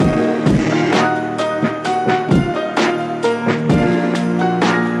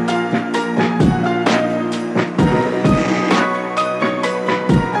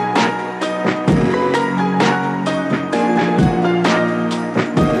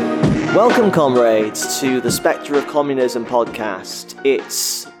Welcome, comrades, to the Spectre of Communism podcast.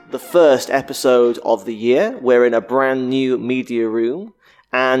 It's the first episode of the year. We're in a brand new media room,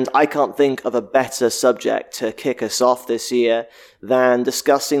 and I can't think of a better subject to kick us off this year than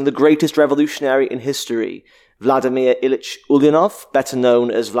discussing the greatest revolutionary in history, Vladimir Ilyich Ulyanov, better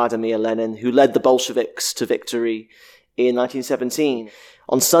known as Vladimir Lenin, who led the Bolsheviks to victory in 1917.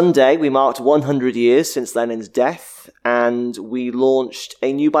 On Sunday, we marked 100 years since Lenin's death, and we launched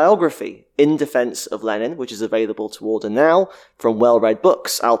a new biography, In Defence of Lenin, which is available to order now from Well-Read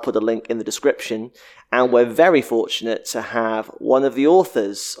Books. I'll put a link in the description. And we're very fortunate to have one of the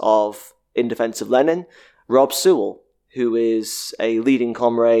authors of In Defence of Lenin, Rob Sewell, who is a leading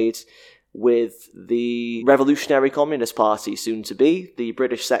comrade with the Revolutionary Communist Party, soon to be, the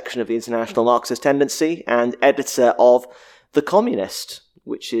British section of the International Marxist Tendency, and editor of The Communist,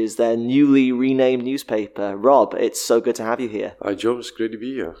 which is their newly renamed newspaper. Rob, it's so good to have you here. Hi, Joe. It's great to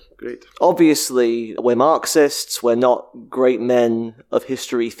be here. Great. Obviously, we're Marxists. We're not great men of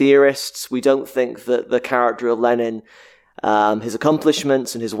history theorists. We don't think that the character of Lenin, his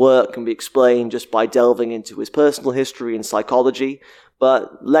accomplishments and his work can be explained just by delving into his personal history and psychology.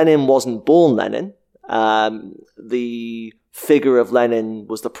 But Lenin wasn't born Lenin. The figure of Lenin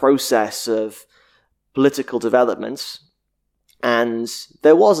was the process of political development. And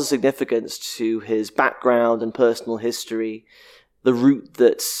there was a significance to his background and personal history, the route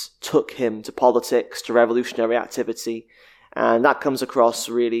that took him to politics, to revolutionary activity, and that comes across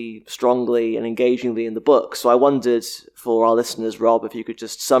really strongly and engagingly in the book. So I wondered, for our listeners, Rob, if you could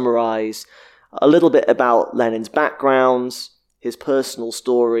just summarize a little bit about Lenin's background, his personal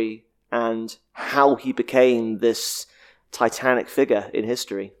story, and how he became this titanic figure in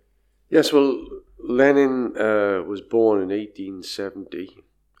history. Yes, well, Lenin was born in 1870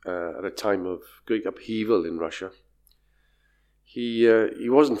 at a time of great upheaval in Russia. He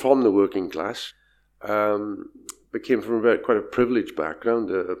wasn't from the working class, but came from quite a privileged background,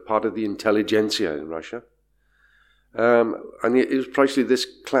 part of the intelligentsia in Russia. And it was precisely this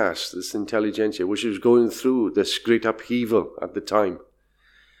class, this intelligentsia, which was going through this great upheaval at the time.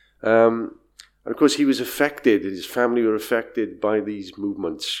 And of course, he was affected, his family were affected by these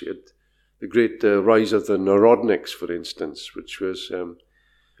movements. The great rise of the Narodniks, for instance, which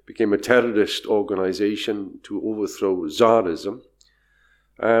became a terrorist organization to overthrow Tsarism,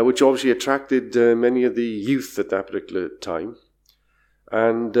 which obviously attracted many of the youth at that particular time,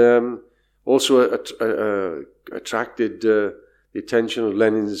 and also attracted the attention of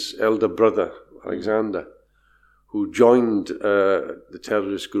Lenin's elder brother, Alexander, who joined the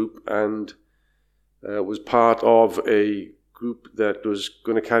terrorist group and was part of a group that was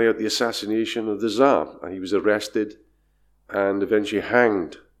going to carry out the assassination of the Tsar. And he was arrested and eventually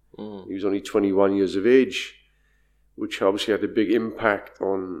hanged. He was only 21 years of age, which obviously had a big impact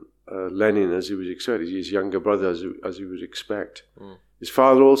on Lenin, as he was expected, his younger brother, as he would expect. His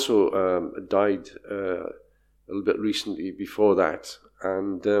father also died a little bit recently before that,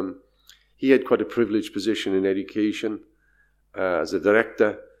 and he had quite a privileged position in education as a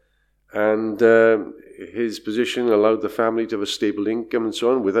director, and his position allowed the family to have a stable income and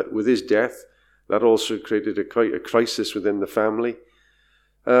so on. With his death, that also created quite a crisis within the family.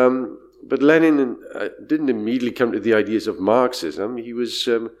 But Lenin didn't immediately come to the ideas of Marxism. He was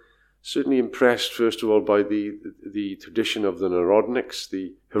certainly impressed, first of all, by the tradition of the Narodniks,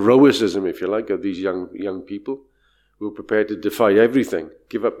 the heroism, if you like, of these young people who were prepared to defy everything,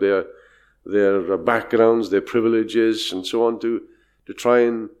 give up their backgrounds, their privileges, and so on, to try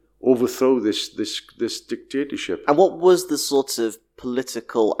and overthrow this dictatorship. And what was the sort of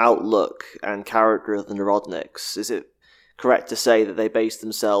political outlook and character of the Narodniks? Is it correct to say that they based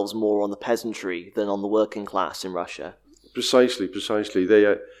themselves more on the peasantry than on the working class in Russia? Precisely.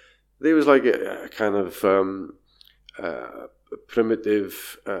 They was like a kind of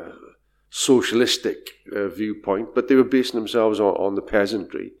primitive socialistic viewpoint, but they were basing themselves on the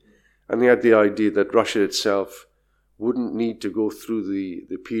peasantry, and they had the idea that Russia itself wouldn't need to go through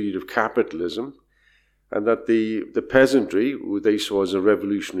the period of capitalism, and that the peasantry, who they saw as a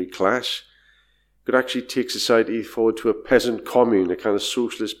revolutionary class, could actually take society forward to a peasant commune, a kind of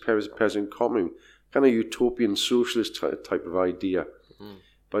socialist peasant commune, kind of utopian socialist type of idea.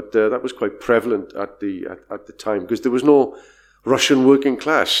 But that was quite prevalent at the time, because there was no Russian working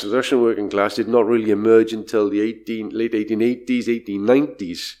class. The Russian working class did not really emerge until the late 1880s,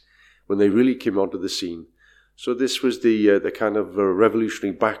 1890s, when they really came onto the scene. So this was the kind of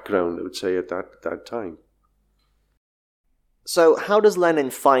revolutionary background, I would say, at that time. So how does Lenin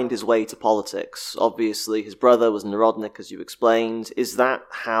find his way to politics? Obviously, his brother was Narodnik, as you explained. Is that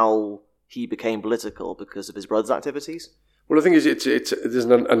how he became political, because of his brother's activities? Well, I think there's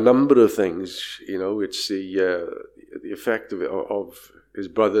a number of things. It's the effect of his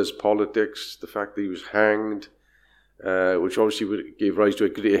brother's politics, the fact that he was hanged, which obviously gave rise to a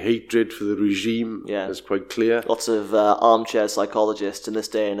great hatred for the regime. Yeah. That's quite clear. Lots of armchair psychologists in this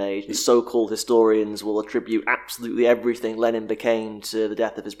day and age, and so-called historians will attribute absolutely everything Lenin became to the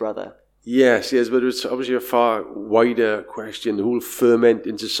death of his brother. Yes, but it's obviously a far wider question. The whole ferment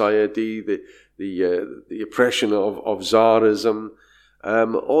in society, the oppression of Tsarism,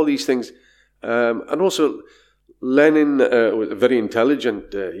 all these things, and also Lenin was a very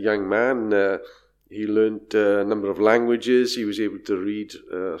intelligent young man. He learned a number of languages. He was able to read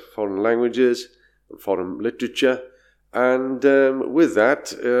foreign languages, foreign literature, and with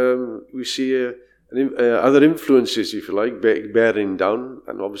that, we see other influences, if you like, bearing down,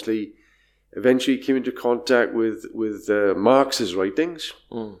 and obviously, eventually came into contact with Marx's writings.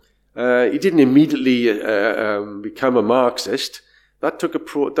 He didn't immediately become a Marxist. That took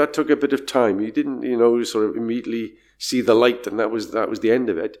a bit of time. He didn't, sort of immediately see the light, and that was the end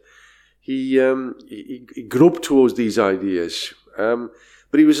of it. He groped towards these ideas,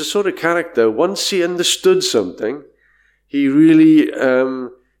 but he was a sort of character. Once he understood something, he really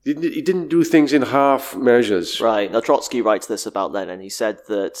he didn't do things in half measures. Right. Now Trotsky writes this about Lenin. He said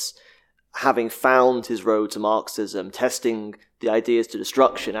that having found his road to Marxism, testing the ideas to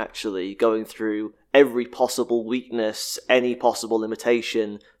destruction, actually going through every possible weakness, any possible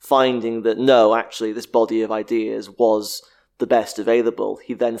limitation, finding that no, actually this body of ideas was the best available.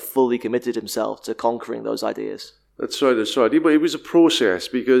 He then fully committed himself to conquering those ideas. That's right. But it was a process,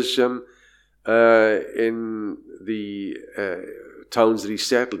 because in the towns that he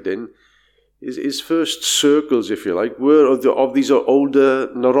settled in, his first circles, if you like, were of these older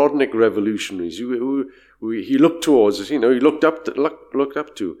Narodnik revolutionaries who he looked towards, he looked up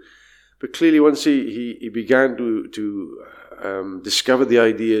to. But clearly, once he began to discover the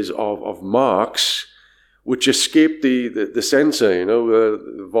ideas of Marx, which escaped the censor,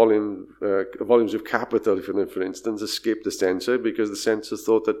 volumes of Capital, for instance, escaped the censor because the censor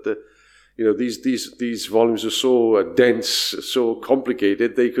thought that these volumes were so dense, so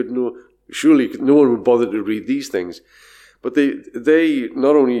complicated, surely no one would bother to read these things. But they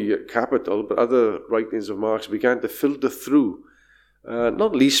not only Capital, but other writings of Marx began to filter through,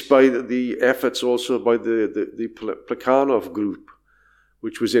 not least by the efforts also by the Plekhanov group,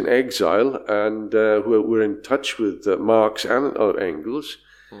 which was in exile and who were in touch with Marx and Engels.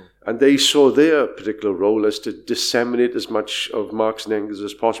 And they saw their particular role as to disseminate as much of Marx and Engels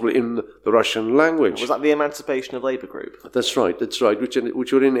as possible in the Russian language. Was that the Emancipation of Labour group? That's right, which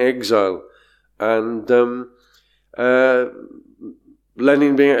were in exile. And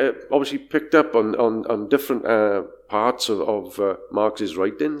Lenin being obviously picked up on different parts of Marx's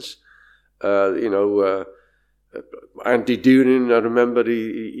writings. Anti-Dunin, I remember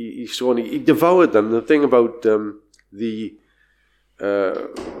he saw and he devoured them. The thing about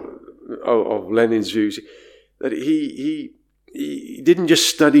of Lenin's views, that he didn't just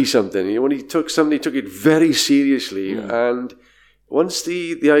study something. When he took something, he took it very seriously. And once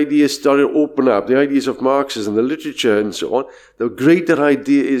the ideas started to open up, the ideas of Marxism, the literature and so on, the greater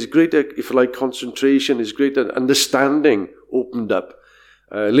idea is greater, if you like, concentration, is greater understanding opened up.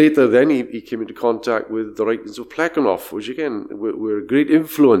 Later then he came into contact with the writings of Plekhanov, which again were a great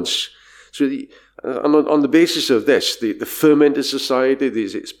influence. So on the basis of this, the fermented society,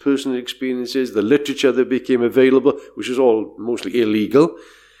 its personal experiences, the literature that became available, which was all mostly illegal,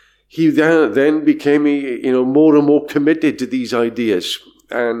 he then became more and more committed to these ideas.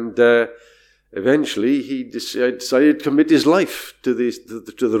 And eventually he decided to commit his life to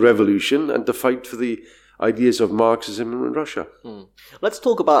the revolution and to fight for the ideas of Marxism in Russia. Let's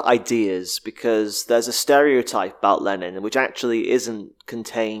talk about ideas, because there's a stereotype about Lenin which actually isn't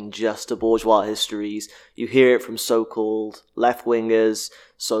contained just to bourgeois histories. You hear it from so-called left-wingers,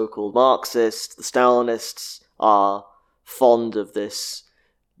 so-called Marxists. The Stalinists are fond of this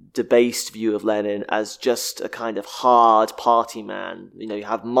debased view of Lenin as just a kind of hard party man. You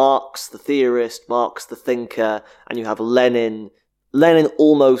have Marx the theorist, Marx the thinker, and you have Lenin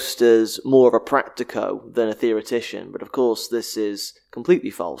almost as more of a practico than a theoretician, but of course this is completely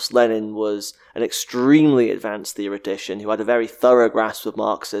false. Lenin was an extremely advanced theoretician who had a very thorough grasp of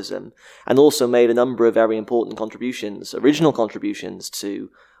Marxism and also made a number of very important original contributions to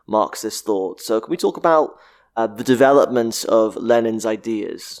Marxist thought. So can we talk about the development of Lenin's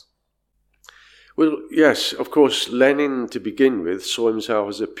ideas? Well, yes, of course, Lenin, to begin with, saw himself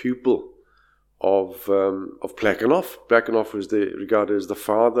as a pupil of Plekhanov. Plekhanov was regarded as the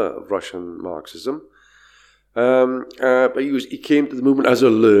father of Russian Marxism. But he came to the movement as a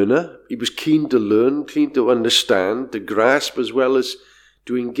learner. He was keen to learn, keen to understand, to grasp as well as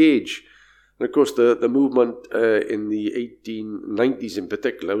to engage. And of course, the movement in the 1890s in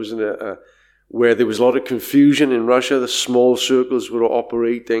particular was where there was a lot of confusion in Russia. The small circles were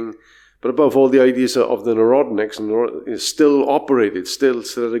operating, but above all, the ideas of the Narodniks still operated, still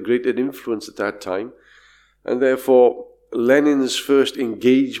had a great influence at that time. And therefore, Lenin's first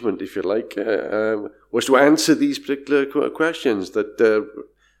engagement, if you like, was to answer these particular questions, that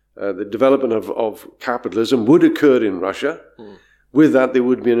the development of capitalism would occur in Russia. With that, there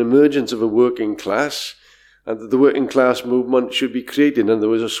would be an emergence of a working class, and that the working class movement should be created, and there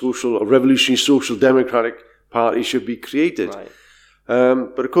was a revolutionary social democratic party should be created. Right.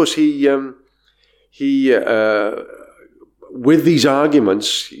 But of course, he with these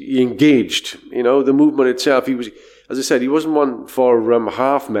arguments, he engaged. The movement itself. He was, as I said, he wasn't one for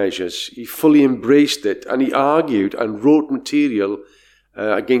half measures. He fully embraced it, and he argued and wrote material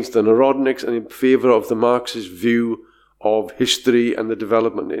against the Narodniks and in favour of the Marxist view of history and the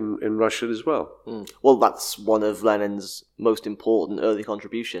development in Russia as well. Well, that's one of Lenin's most important early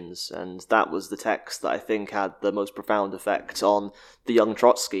contributions, and that was the text that I think had the most profound effect on the young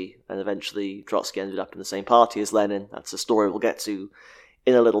Trotsky, and eventually Trotsky ended up in the same party as Lenin. That's a story we'll get to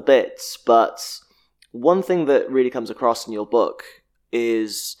in a little bit, but one thing that really comes across in your book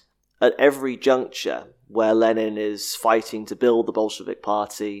is at every juncture where Lenin is fighting to build the Bolshevik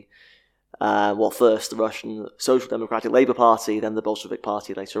Party, first the Russian Social Democratic Labour Party, then the Bolshevik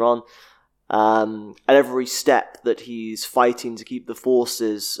Party later on. At every step that he's fighting to keep the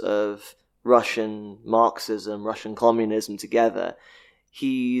forces of Russian Marxism, Russian communism together,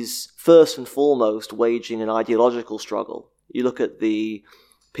 he's first and foremost waging an ideological struggle. You look at the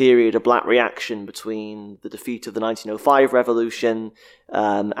period of black reaction between the defeat of the 1905 revolution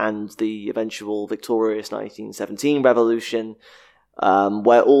and the eventual victorious 1917 revolution,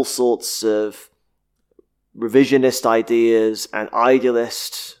 where all sorts of revisionist ideas and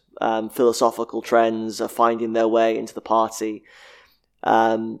idealist philosophical trends are finding their way into the party.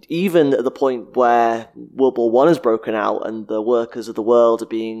 Even at the point where World War I has broken out and the workers of the world are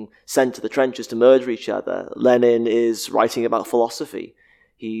being sent to the trenches to murder each other, Lenin is writing about philosophy.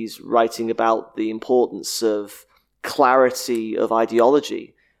 He's writing about the importance of clarity of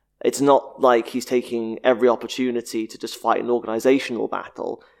ideology. It's not like he's taking every opportunity to just fight an organizational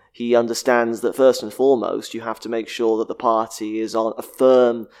battle. He understands that first and foremost, you have to make sure that the party is on a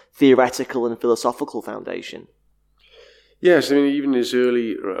firm theoretical and philosophical foundation. Yes, I mean, even his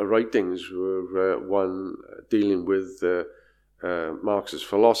early writings were one dealing with Marxist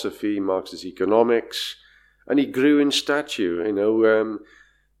philosophy, Marxist economics, and he grew in stature,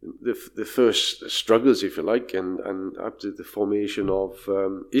 the first struggles, if you like, and up to the formation of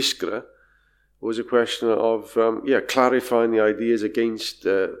Iskra was a question of clarifying the ideas against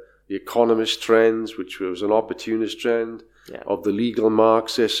the economist trends, which was an opportunist trend of the legal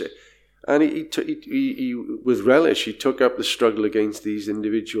Marxists, and he with relish he took up the struggle against these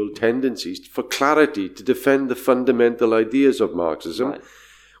individual tendencies for clarity to defend the fundamental ideas of Marxism,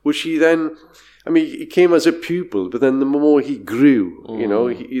 which he then. I mean, he came as a pupil, but then the more he grew,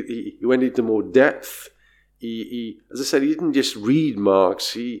 he went into more depth. He, as I said, he didn't just read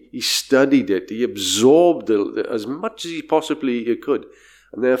Marx. He studied it. He absorbed it as much as he possibly could,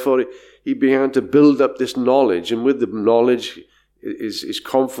 and therefore he began to build up this knowledge. And with the knowledge, his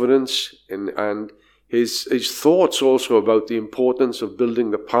confidence and his thoughts also about the importance of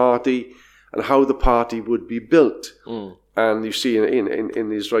building the party and how the party would be built. And you see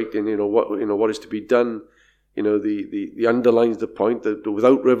in his writing, what is to be done. The underlines the point that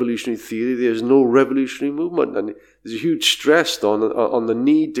without revolutionary theory, there is no revolutionary movement, and there's a huge stress on the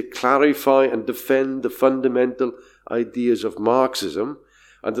need to clarify and defend the fundamental ideas of Marxism,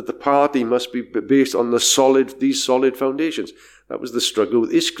 and that the party must be based on these solid foundations. That was the struggle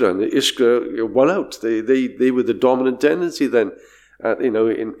with Iskra, and Iskra won out. They were the dominant tendency then. In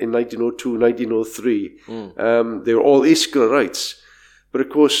 1902, 1903, they were all Iskra-rights. But of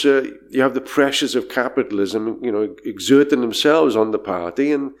course, you have the pressures of capitalism, exerting themselves on the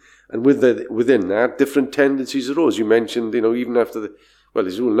party, and within that, different tendencies arose. You mentioned, even after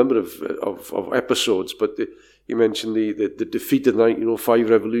there's a whole number of episodes, but you mentioned the defeat of the 1905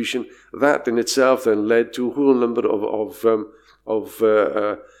 revolution. That in itself then led to a whole number of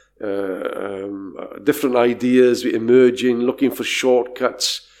different ideas emerging, looking for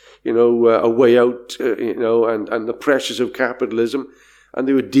shortcuts, a way out, and the pressures of capitalism. And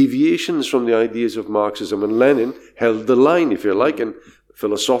there were deviations from the ideas of Marxism, and Lenin held the line, if you like, and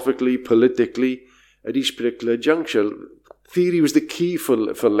philosophically, politically, at each particular juncture, theory was the key for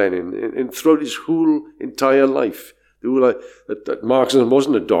Lenin and throughout his whole entire life. That Marxism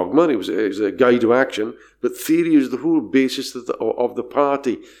wasn't a dogma; it was a guide to action. But theory is the whole basis of the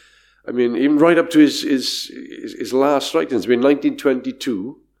party. I mean, even right up to his last writings. I mean,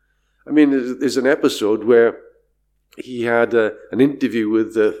 1922. I mean, there's an episode where he had an interview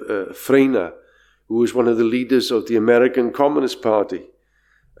with Freina, who was one of the leaders of the American Communist Party.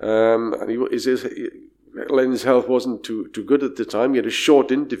 And Lenin's health wasn't too good at the time. He had a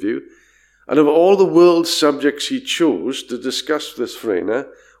short interview. And of all the world subjects he chose to discuss with Freina,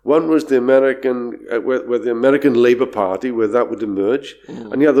 one was the American, where the American Labour Party, where that would emerge,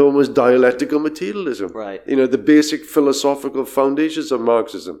 and the other one was dialectical materialism. Right. You know, the basic philosophical foundations of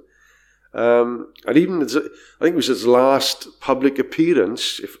Marxism. And even, I think it was his last public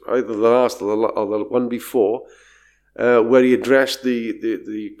appearance, if either the last or the one before, where he addressed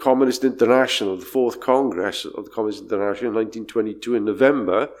the Communist International, the Fourth Congress of the Communist International in 1922 in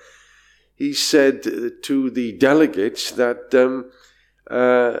November. He said to the delegates that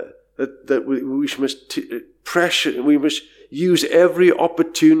we must use every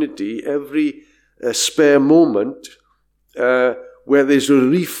opportunity, every spare moment where there's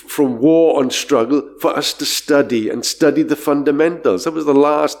relief from war and struggle for us to study the fundamentals. That was the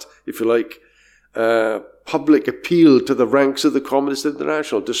last, if you like, public appeal to the ranks of the Communist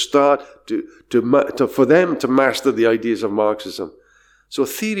International to start for them to master the ideas of Marxism. So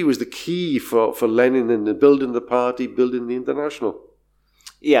theory was the key for Lenin in building the party, building the International.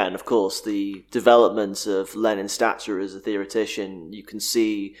 Yeah, and of course, the development of Lenin's stature as a theoretician, you can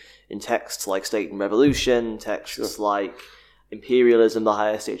see in texts like State and Revolution, texts like Imperialism, the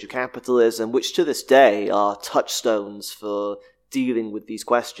Higher Stage of Capitalism, which to this day are touchstones for dealing with these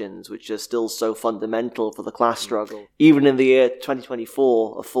questions, which are still so fundamental for the class struggle. Even in the year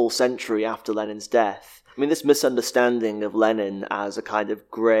 2024, a full century after Lenin's death, I mean, this misunderstanding of Lenin as a kind of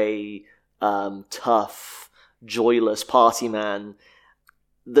grey, tough, joyless party man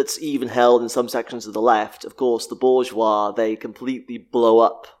that's even held in some sections of the left. Of course, the bourgeois, they completely blow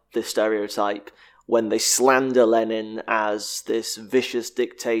up this stereotype when they slander Lenin as this vicious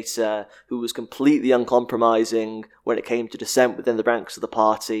dictator who was completely uncompromising when it came to dissent within the ranks of the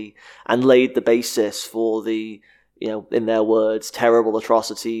party and laid the basis for the, in their words, terrible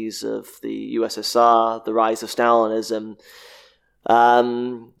atrocities of the USSR, the rise of Stalinism.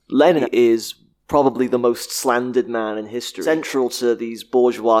 Lenin is probably the most slandered man in history. Central to these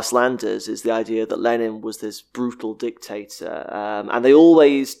bourgeois slanders is the idea that Lenin was this brutal dictator. And they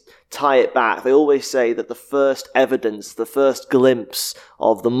always tie it back. They always say that the first evidence, the first glimpse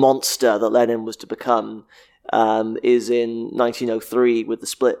of the monster that Lenin was to become is in 1903 with the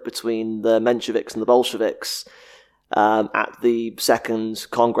split between the Mensheviks and the Bolsheviks. At the second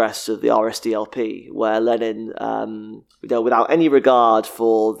Congress of the RSDLP, where Lenin, without any regard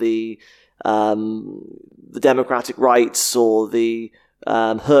for the democratic rights or the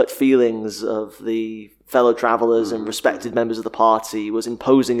hurt feelings of the fellow travelers and respected members of the party, was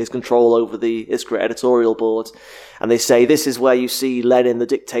imposing his control over the Iskra editorial board. And they say this is where you see Lenin, the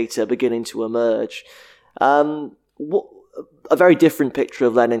dictator, beginning to emerge. A very different picture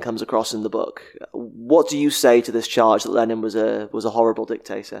of Lenin comes across in the book. What do you say to this charge that Lenin was a horrible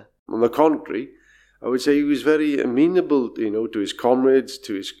dictator? On the contrary, I would say he was very amenable, to his comrades,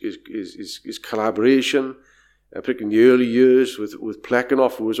 to his collaboration, particularly in the early years with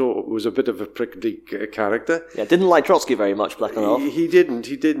Plekhanov, who was a bit of a prickly character. Yeah, didn't like Trotsky very much, Plekhanov. He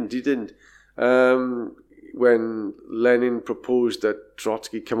didn't. When Lenin proposed that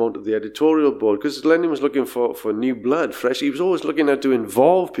Trotsky come onto the editorial board, because Lenin was looking for new blood, fresh. He was always looking to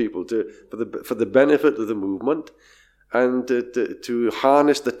involve people for the benefit of the movement and to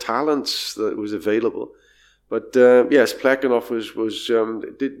harness the talents that was available. But yes, Plekhanov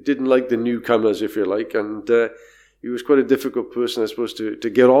didn't like the newcomers, if you like, and he was quite a difficult person, I suppose, to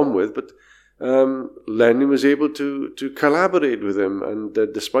get on with. But Lenin was able to collaborate with him, and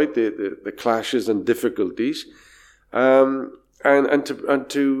despite the clashes and difficulties, and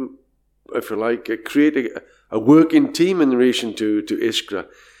to if you like, create a working team in relation to Iskra.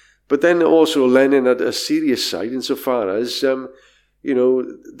 But then also Lenin had a serious side insofar as the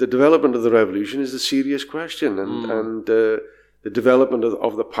development of the revolution is a serious question, and the development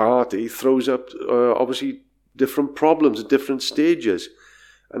of the party throws up obviously different problems at different stages.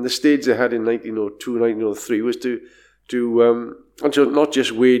 And the stage they had in 1902, 1903 was to not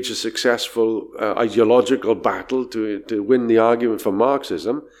just wage a successful ideological battle to win the argument for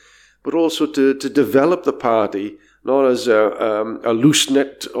Marxism, but also to develop the party not as a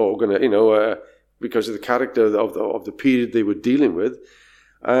loose-knit organ, because of the character of the period they were dealing with,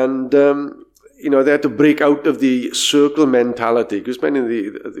 and they had to break out of the circle mentality, because many of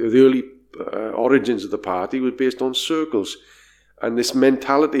the early origins of the party were based on circles, and this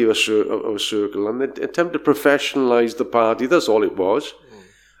mentality of a circle, and they attempted to professionalize the party. That's all it was.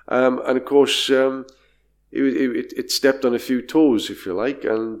 And of course, it stepped on a few toes, if you like,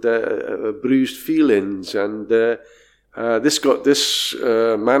 and bruised feelings, and this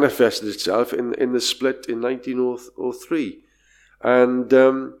manifested itself in the split in 1903. And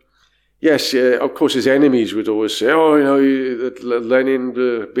yes, of course, his enemies would always say, that Lenin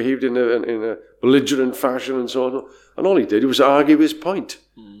behaved in a belligerent fashion and so on. And all he did was argue his point,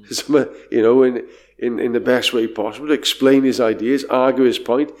 in the best way possible, explain his ideas, argue his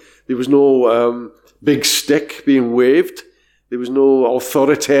point. There was no big stick being waved. There was no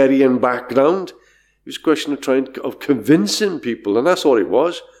authoritarian background. It was a question of convincing people, and that's all it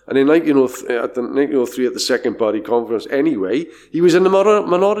was. And in 1903, at the Second Party Conference anyway, he was in the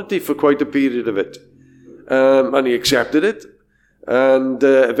minority for quite a period of it. And he accepted it, and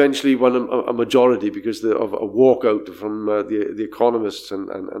eventually won a majority because of a walkout from the economists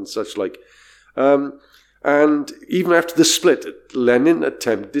and such like. And even after the split, Lenin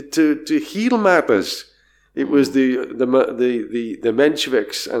attempted to heal matters. It was the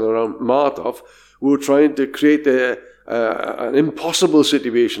Mensheviks and around Martov who were trying to create an impossible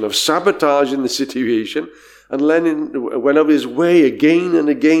situation of sabotaging the situation, and Lenin went out of his way again and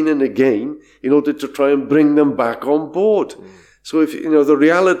again and again in order to try and bring them back on board. So if the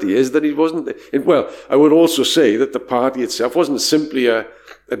reality is that it wasn't. I would also say that the party itself wasn't simply a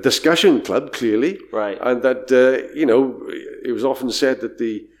discussion club, clearly, right? And that it was often said that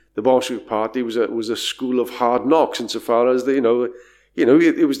the Bolshevik Party was a school of hard knocks, insofar as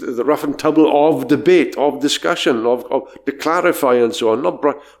it was the rough and tumble of debate, of discussion, of to clarify and so on, not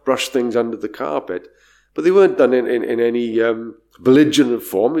brush things under the carpet. But they weren't done in any belligerent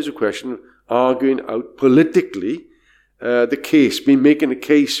form. It was a question of arguing out politically the case, making a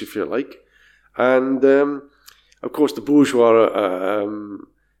case, if you like. And, of course, the bourgeois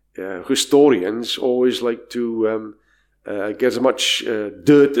historians always like to get as much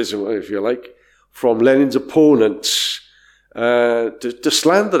dirt, as if you like, from Lenin's opponents to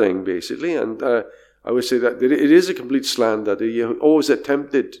slandering, basically. And I would say that it is a complete slander. He always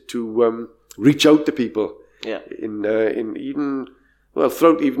attempted to reach out to people. Yeah.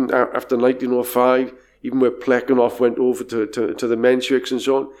 Throughout even after 1905, even where Plekhanov went over to the Mensheviks and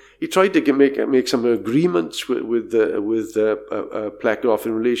so on, he tried to make some agreements with Plekhanov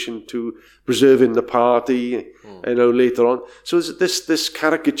in relation to preserving the party, later on. So this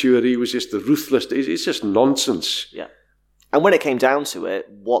caricature, he was just ruthless. It's just nonsense. Yeah. And when it came down to it,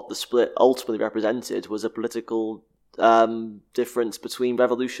 what the split ultimately represented was a political difference between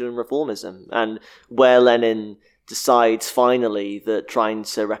revolution and reformism, and where Lenin decides finally that trying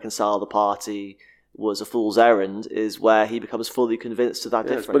to reconcile the party was a fool's errand is where he becomes fully convinced of that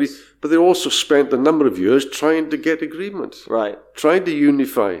difference. But they also spent a number of years trying to get agreement, right? Trying to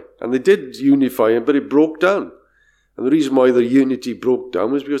unify, and they did unify, but it broke down. And the reason why the unity broke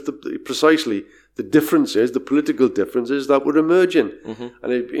down was because precisely the differences, the political differences that were emerging. Mm-hmm.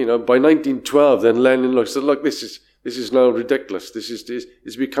 And by 1912, then Lenin said, "Look, this is now ridiculous.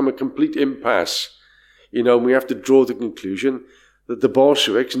 It's become a complete impasse. We have to draw the conclusion that the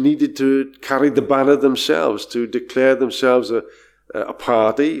Bolsheviks needed to carry the banner themselves, to declare themselves a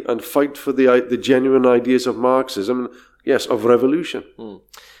party and fight for the genuine ideas of Marxism, yes, of revolution."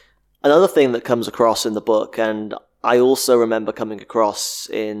 Another thing that comes across in the book, and I also remember coming across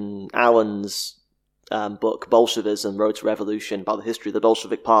in Alan's book, Bolshevism, Road to Revolution, about the history of the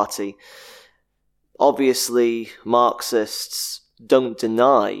Bolshevik Party. Obviously, Marxists don't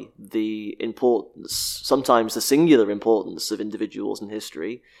deny the importance, sometimes the singular importance, of individuals in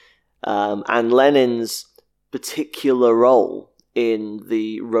history, and Lenin's particular role in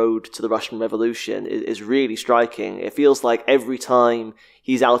the road to the Russian Revolution is really striking. It feels like every time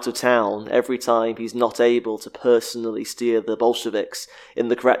he's out of town, every time he's not able to personally steer the Bolsheviks in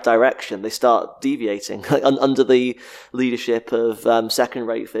the correct direction, they start deviating. Under the leadership of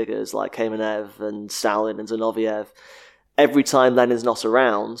second-rate figures like Kamenev and Stalin and Zinoviev, every time Lenin's not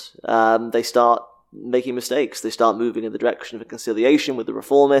around, they start making mistakes. They start moving in the direction of a conciliation with the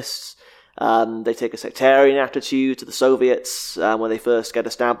reformists. They take a sectarian attitude to the Soviets when they first get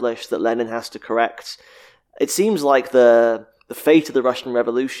established that Lenin has to correct. It seems like the fate of the Russian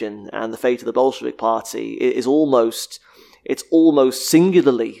Revolution and the fate of the Bolshevik Party is almost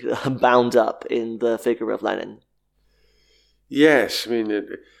singularly bound up in the figure of Lenin. Yes,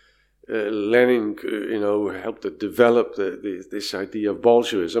 Lenin, helped to develop this idea of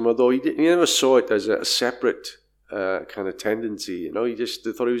Bolshevism, although he never saw it as a separate kind of tendency. He just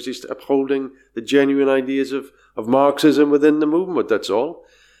thought he was just upholding the genuine ideas of Marxism within the movement. That's all.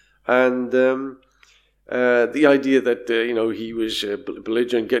 And the idea that he was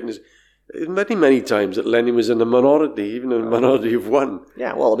belligerent, getting his many times that Lenin was in a minority, even a minority of one.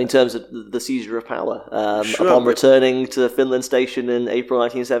 Yeah, well, in terms of the seizure of power, upon returning to the Finland station in April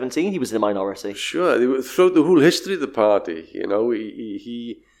 1917, he was in a minority. Sure, throughout the whole history of the party,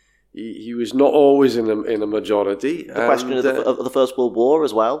 he was not always in a majority. The question of the First World War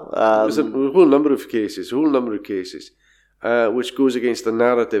as well. There's a whole number of cases, which goes against the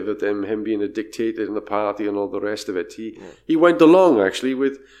narrative of him being a dictator in the party and all the rest of it. He went along actually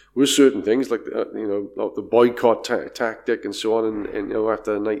with certain things like the boycott tactic and so on. And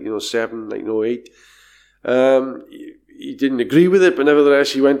after 1907, 1908, he didn't agree with it, but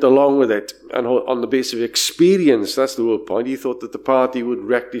nevertheless he went along with it. And on the basis of experience, that's the whole point. He thought that the party would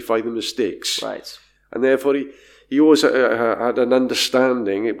rectify the mistakes, right? And therefore he always had an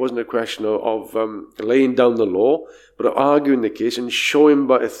understanding. It wasn't a question of laying down the law, but of arguing the case and throwing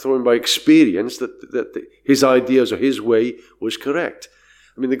by experience that his ideas or his way was correct.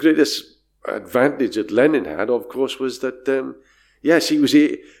 I mean, the greatest advantage that Lenin had, of course, was that yes,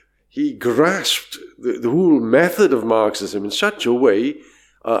 he grasped the whole method of Marxism in such a way,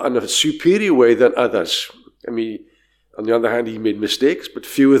 in a superior way than others. I mean, on the other hand, he made mistakes, but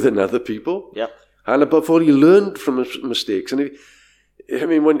fewer than other people. Yep. And above all, he learned from his mistakes. And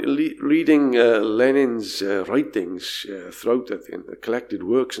when reading Lenin's writings throughout the collected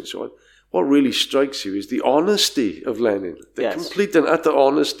works and so on, what really strikes you is the honesty of Lenin, the complete and utter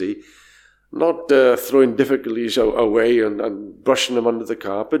honesty, not throwing difficulties away and brushing them under the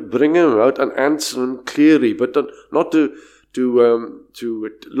carpet, bringing them out and answering them clearly, but not to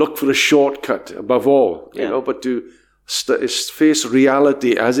look for a shortcut above all, but to face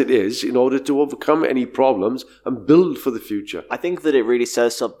reality as it is in order to overcome any problems and build for the future. I think that it really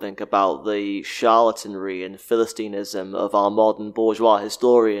says something about the charlatanry and philistinism of our modern bourgeois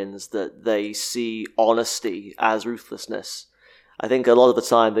historians, that they see honesty as ruthlessness. I think a lot of the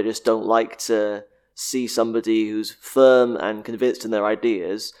time they just don't like to see somebody who's firm and convinced in their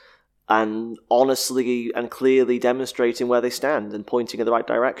ideas and honestly and clearly demonstrating where they stand and pointing in the right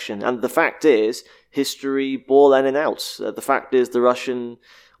direction. And the fact is, history bore Lenin out. The fact is, the Russian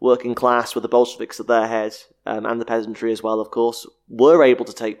working class, with the Bolsheviks at their head, and the peasantry as well, of course, were able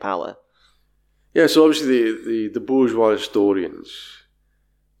to take power. Yeah, so obviously the bourgeois historians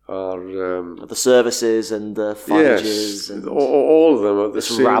are... the services and the Feigers. Yes, and all of them are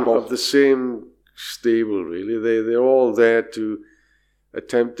of the same stable, really. They're all there to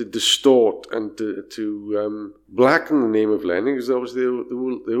attempt to distort and to blacken the name of Lenin, because obviously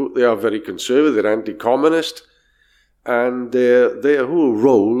they are very conservative, they're anti-communist, and their whole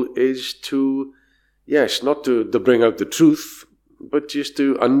role is to, not to bring out the truth, but just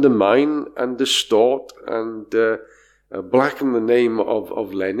to undermine and distort and blacken the name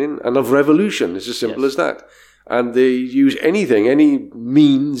of Lenin and of revolution. It's as simple as that. And they use any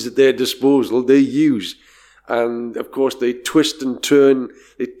means at their disposal, they use. And, of course, they twist and turn.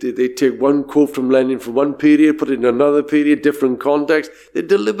 They take one quote from Lenin from one period, put it in another period, different context. They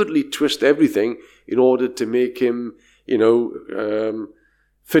deliberately twist everything in order to make him,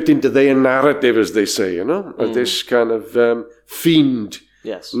 fit into their narrative, as they say, this kind of fiend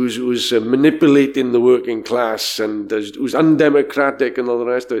who's manipulating the working class and who's undemocratic and all the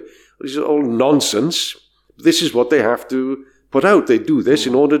rest of it. This is all nonsense. This is what they have to put out. They do this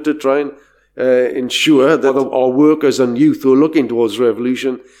in order to try and ensure that our workers and youth who are looking towards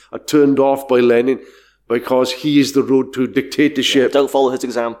revolution are turned off by Lenin because he is the road to dictatorship. Don't follow his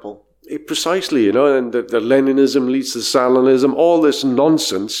example. Precisely, and the Leninism leads to Stalinism. All this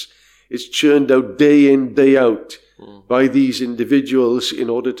nonsense is churned out day in, day out by these individuals in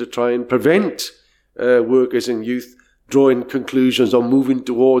order to try and prevent workers and youth drawing conclusions or moving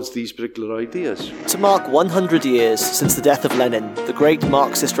towards these particular ideas. To mark 100 years since the death of Lenin, the great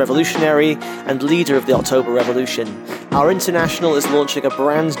Marxist revolutionary and leader of the October Revolution, our International is launching a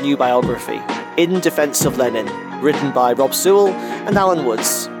brand new biography, In Defence of Lenin, written by Rob Sewell and Alan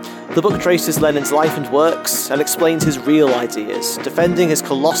Woods. The book traces Lenin's life and works and explains his real ideas, defending his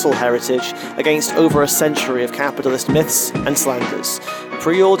colossal heritage against over a century of capitalist myths and slanders.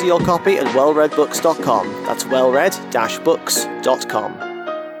 Pre-order your copy at wellreadbooks.com. That's wellread-books.com.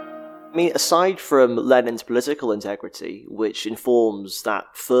 I mean, aside from Lenin's political integrity, which informs that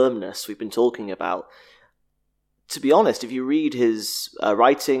firmness we've been talking about, to be honest, if you read his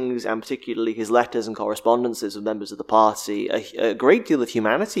writings, and particularly his letters and correspondences with members of the party, a great deal of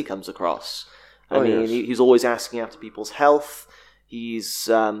humanity comes across. I mean, he's always asking after people's health. He's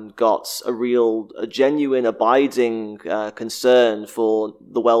got a genuine, abiding concern for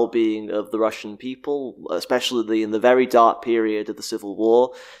the well-being of the Russian people, especially in the very dark period of the Civil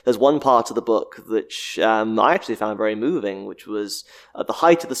War. There's one part of the book which I actually found very moving, which was at the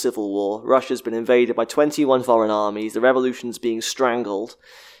height of the Civil War, Russia's been invaded by 21 foreign armies, the revolution's being strangled.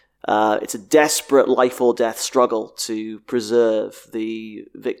 It's a desperate life-or-death struggle to preserve the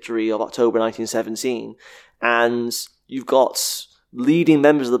victory of October 1917, and you've got leading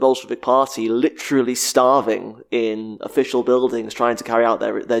members of the Bolshevik Party literally starving in official buildings trying to carry out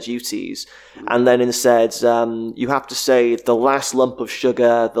their duties. And then instead, you have to save the last lump of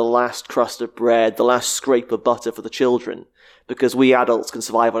sugar, the last crust of bread, the last scrape of butter for the children, because we adults can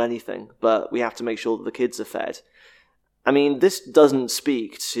survive on anything, but we have to make sure that the kids are fed. I mean, this doesn't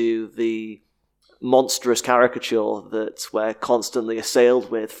speak to the monstrous caricature that we're constantly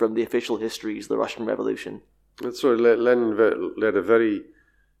assailed with from the official histories of the Russian Revolution. That's right. Lenin led a very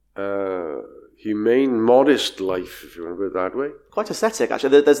humane, modest life, if you want to put it that way. Quite ascetic,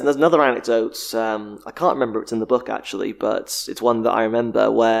 actually. There's another anecdote, I can't remember if it's in the book, actually, but it's one that I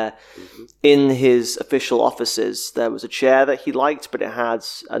remember, where in his official offices there was a chair that he liked, but it had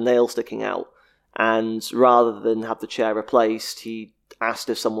a nail sticking out. And rather than have the chair replaced, he asked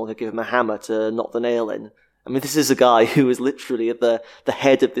if someone could give him a hammer to knock the nail in. I mean, this is a guy who is literally at the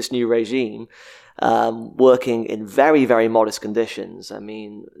head of this new regime, working in very, very modest conditions. I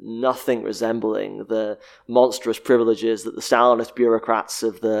mean, nothing resembling the monstrous privileges that the Stalinist bureaucrats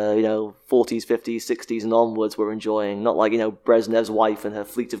of the 40s, 50s, 60s and onwards were enjoying. Not like, Brezhnev's wife and her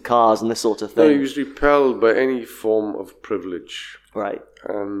fleet of cars and this sort of thing. No, he was repelled by any form of privilege. Right.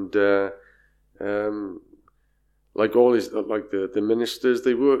 And like all his, like the ministers,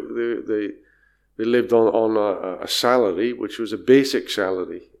 they lived on a salary, which was a basic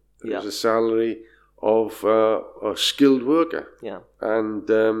salary. It was a salary of a skilled worker. Yeah. And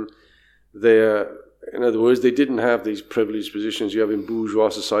in other words, they didn't have these privileged positions you have in bourgeois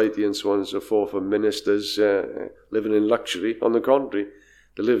society and so on and so forth for ministers living in luxury. On the contrary,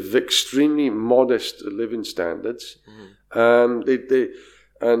 they lived extremely modest living standards.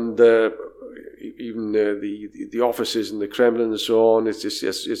 Even the offices in the Kremlin and so on, it's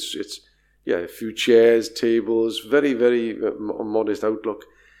a few chairs, tables, very, very modest outlook.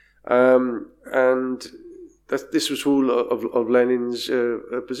 And this was all of Lenin's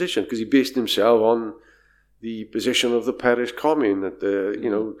position, because he based himself on the position of the Paris Commune, that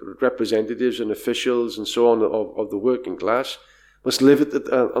representatives and officials and so on of the working class must live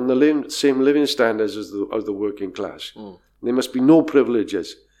on the same living standards as the working class. There must be no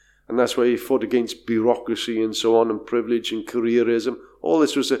privileges. And that's why he fought against bureaucracy and so on, and privilege and careerism. All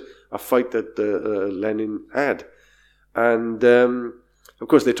this was a fight that Lenin had. And of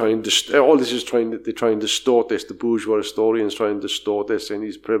course, they're trying to distort this. The bourgeois historians try and distort this and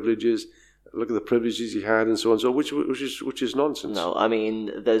his privileges. Look at the privileges he had and so on. So which is nonsense. No, I mean,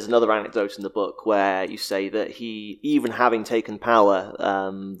 there's another anecdote in the book where you say that he, even having taken power,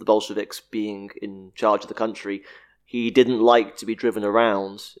 the Bolsheviks being in charge of the country, he didn't like to be driven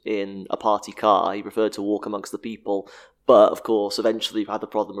around in a party car. He preferred to walk amongst the people. But, of course, eventually you had the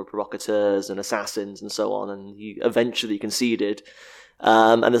problem of provocateurs and assassins and so on, and he eventually conceded.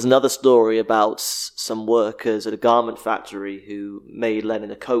 And there's another story about some workers at a garment factory who made Lenin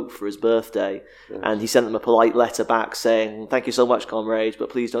a coat for his birthday, and he sent them a polite letter back saying, "Thank you so much, comrades,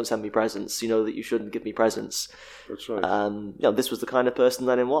 but please don't send me presents. You know that you shouldn't give me presents." That's right. This was the kind of person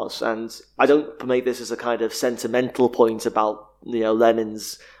Lenin was, and I don't make this as a kind of sentimental point about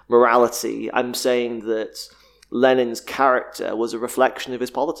Lenin's morality. I'm saying that Lenin's character was a reflection of his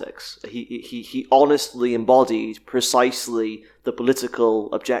politics. He honestly embodied precisely the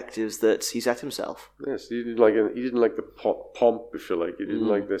political objectives that he set himself. Yes, he didn't like the pomp, if you like. He didn't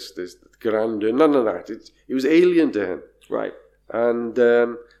like this grandeur. None of that. It was alien to him. Right. And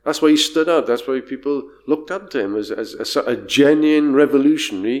that's why he stood out. That's why people looked up to him as a genuine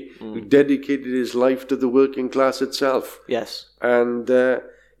revolutionary who dedicated his life to the working class itself. Yes. And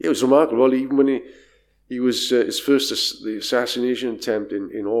it was remarkable. Even when he was his first the assassination attempt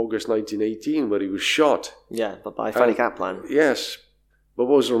in August 1918, where he was shot. Yeah, but by Fanny Kaplan. Yes. But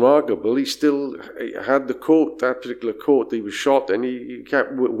what was remarkable, he still had the coat, that particular coat that he was shot in. He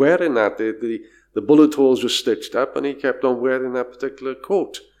kept wearing that. The bullet holes were stitched up, and he kept on wearing that particular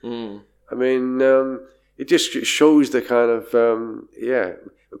coat. I mean, it just shows the kind of,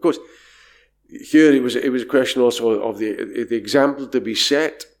 Of course, here it was a question also of the example to be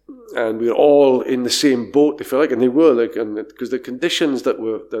set. And we were all in the same boat, if you like, and they were because the conditions that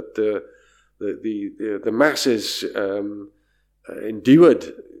the masses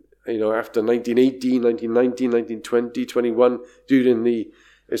endured after 1918, 1919, 1920, 21, during the,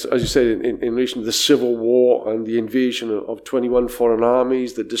 as you said, in relation to the Civil War and the invasion of 21 foreign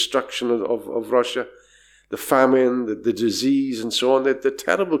armies, the destruction of Russia, the famine, the disease, and so on, the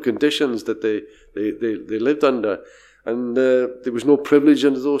terrible conditions that they lived under. And there was no privilege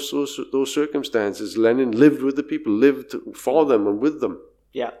under those circumstances. Lenin lived with the people, lived for them and with them.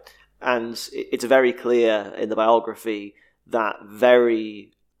 Yeah, and it's very clear in the biography that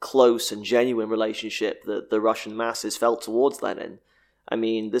very close and genuine relationship that the Russian masses felt towards Lenin. I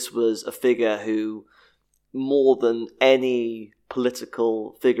mean, this was a figure who, more than any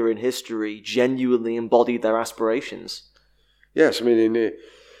political figure in history, genuinely embodied their aspirations. Yes, I mean,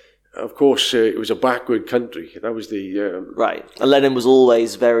 of course, it was a backward country. That was the... Right. And Lenin was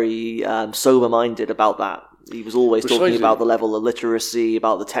always very sober-minded about that. He was always talking about the level of literacy,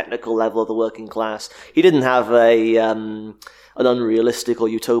 about the technical level of the working class. He didn't have an unrealistic or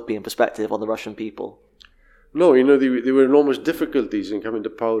utopian perspective on the Russian people. No, there were enormous difficulties in coming to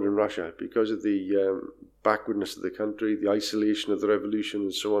power in Russia because of the backwardness of the country, the isolation of the revolution,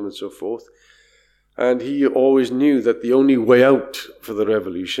 and so on and so forth. And he always knew that the only way out for the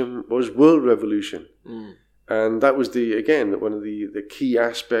revolution was world revolution. Mm. And that was, one of the key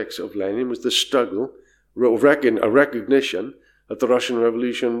aspects of Lenin was the struggle, a recognition that the Russian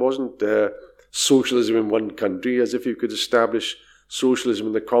Revolution wasn't socialism in one country, as if you could establish socialism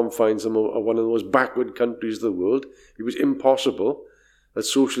in the confines of one of the most backward countries of the world. It was impossible, that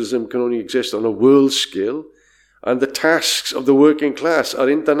socialism can only exist on a world scale. And the tasks of the working class are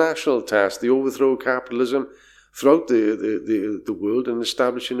international tasks. They overthrow capitalism throughout the world and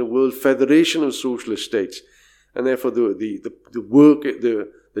establishing a world federation of socialist states. And therefore, the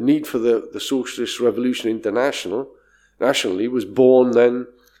need for the socialist revolution nationally was born then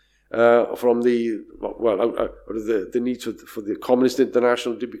from the need for the communist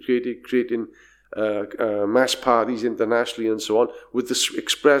international to be created, creating mass parties internationally and so on, with the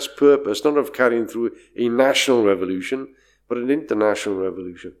express purpose not of carrying through a national revolution, but an international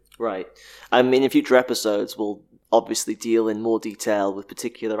revolution. Right. I mean, in future episodes, we'll obviously deal in more detail with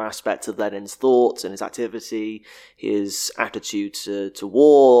particular aspects of Lenin's thoughts and his activity, his attitude to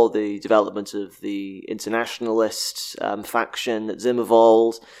war, the development of the internationalist faction at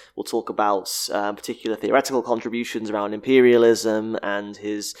Zimmerwald. We'll talk about particular theoretical contributions around imperialism and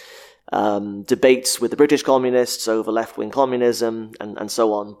his debates with the British communists over left-wing communism and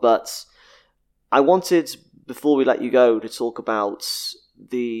so on. But I wanted, before we let you go, to talk about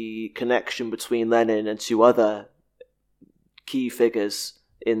the connection between Lenin and two other key figures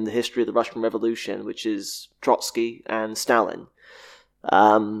in the history of the Russian Revolution, which is Trotsky and Stalin.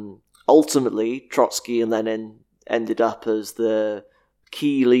 Ultimately, Trotsky and Lenin ended up as the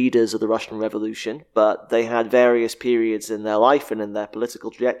key leaders of the Russian Revolution, but they had various periods in their life and in their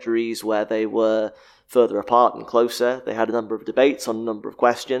political trajectories where they were further apart and closer. They had a number of debates on a number of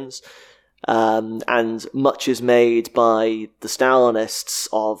questions, and much is made by the Stalinists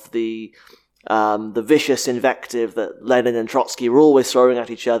of the vicious invective that Lenin and Trotsky were always throwing at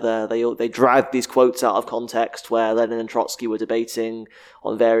each other. They dragged these quotes out of context where Lenin and Trotsky were debating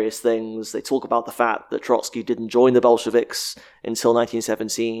on various things. They talk about the fact that Trotsky didn't join the Bolsheviks until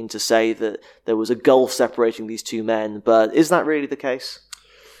 1917 to say that there was a gulf separating these two men. But is that really the case?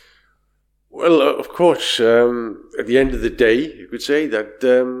 Well, of course, at the end of the day, you could say that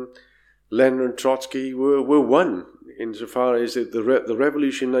Lenin and Trotsky were one, insofar as the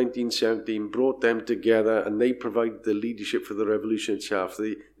revolution in 1917 brought them together and they provided the leadership for the revolution itself.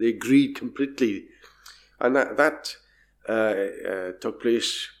 They agreed completely. And that took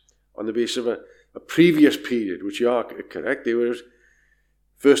place on the basis of a previous period, which you are correct. They were,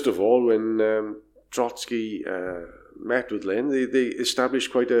 first of all, when Trotsky met with Lenin, they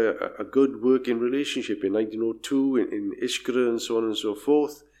established quite a good working relationship in 1902 in Iskra and so on and so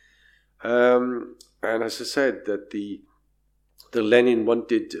forth. And as I said, that the Lenin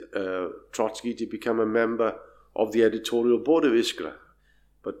wanted Trotsky to become a member of the editorial board of Iskra,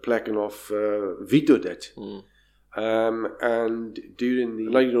 but Plekhanov vetoed it. Mm. And during the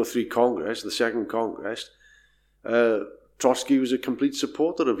 1903 Congress, the Second Congress, Trotsky was a complete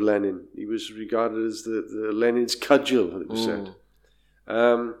supporter of Lenin. He was regarded as the Lenin's cudgel, it was said.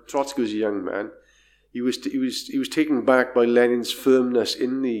 Trotsky was a young man. He was taken back by Lenin's firmness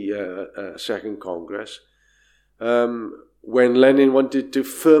in the Second Congress when Lenin wanted to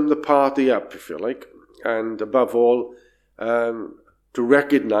firm the party up, if you like, and above all to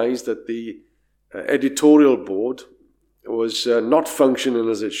recognize that the editorial board was not functioning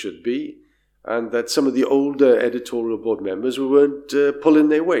as it should be, and that some of the older editorial board members weren't pulling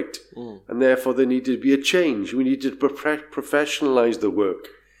their weight, and therefore there needed to be a change. We needed to professionalize the work.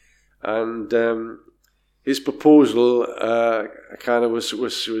 and his proposal kind of was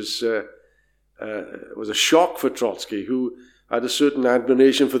a shock for Trotsky, who had a certain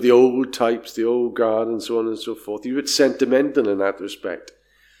admiration for the old types, the old guard, and so on and so forth. He was sentimental in that respect.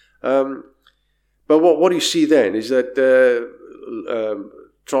 But what you see then is that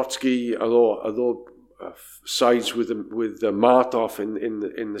Trotsky, although sides with Martov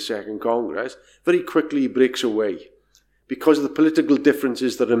in the Second Congress, very quickly breaks away because of the political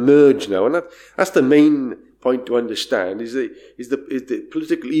differences that emerge now, and that's the main point to understand: is the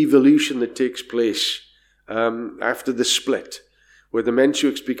political evolution that takes place after the split, where the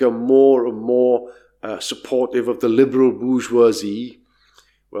Mensheviks become more and more supportive of the liberal bourgeoisie,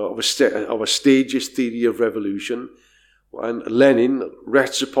 of a stagist theory of revolution. And Lenin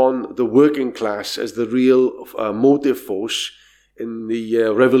rests upon the working class as the real motive force in the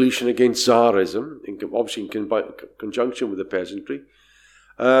revolution against Tsarism, obviously in conjunction with the peasantry.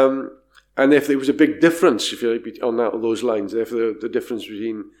 And if there was a big difference, if you like, on those lines, if the difference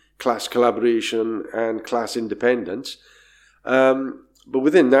between class collaboration and class independence, but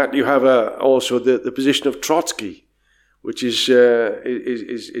within that you have also the position of Trotsky, which is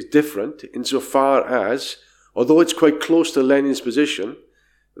different insofar as, although it's quite close to Lenin's position,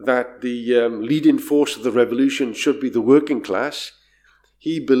 that the leading force of the revolution should be the working class,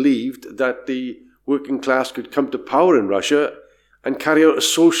 he believed that the working class could come to power in Russia and carry out a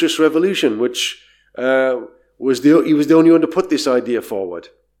socialist revolution, which he was the only one to put this idea forward.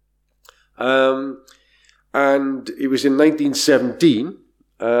 And it was in 1917,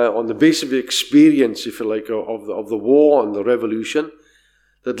 on the basis of the experience, if you like, of the war and the revolution,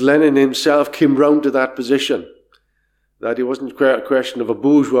 that Lenin himself came round to that position, that it wasn't a question of a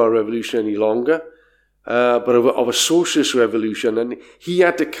bourgeois revolution any longer, but of a socialist revolution. And he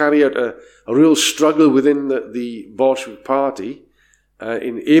had to carry out a real struggle within the Bolshevik Party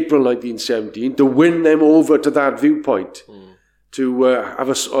in April 1917 to win them over to that viewpoint, to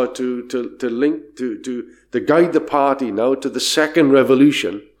guide the party now to the second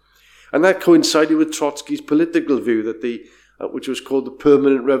revolution. And that coincided with Trotsky's political view that which was called the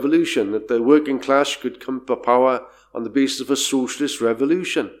permanent revolution, that the working class could come to power on the basis of a socialist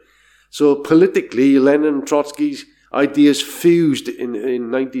revolution. So politically, Lenin and Trotsky's ideas fused in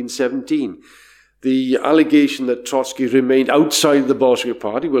 1917. The allegation that Trotsky remained outside the Bolshevik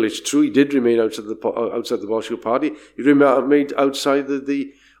Party, well, it's true, he did remain outside the Bolshevik Party. He remained outside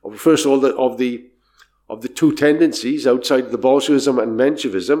first of all, of the two tendencies outside the Bolshevism and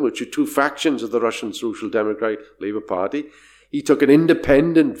Menshevism, which are two factions of the Russian Social Democratic Labour Party. He took an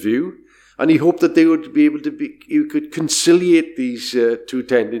independent view, and he hoped that they would be able to he could conciliate these two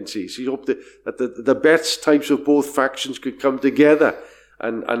tendencies. He hoped that the best types of both factions could come together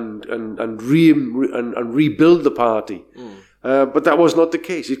and rebuild the party. But that was not the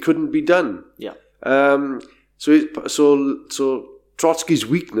case. It couldn't be done. Yeah. So Trotsky's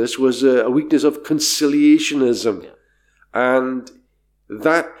weakness was a weakness of conciliationism, and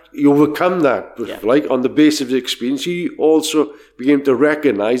that you overcome that, like on the basis of the experience. He also began to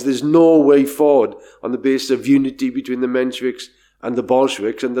recognize there's no way forward on the basis of unity between the Mensheviks and the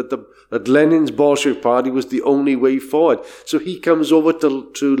Bolsheviks, and that Lenin's Bolshevik Party was the only way forward. So he comes over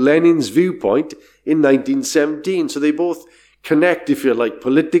to Lenin's viewpoint in 1917. So they both connect, if you like,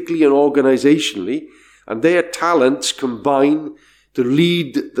 politically and organizationally, and their talents combine to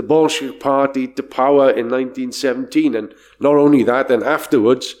lead the Bolshevik Party to power in 1917. And not only that, then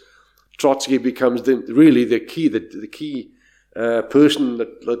afterwards, Trotsky becomes the key person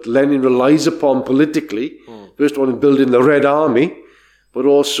that Lenin relies upon politically. First of all, in building the Red Army, but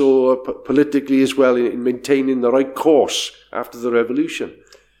also politically as well in maintaining the right course after the revolution.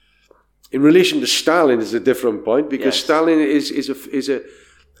 In relation to Stalin is a different point, because Stalin is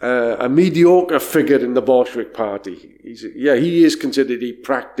a mediocre figure in the Bolshevik Party. He is considered a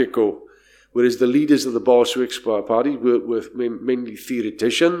practico, whereas the leaders of the Bolshevik Party were mainly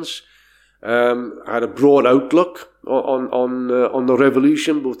theoreticians, had a broad outlook on the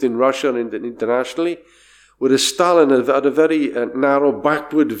revolution, both in Russia and internationally, whereas Stalin had a very narrow,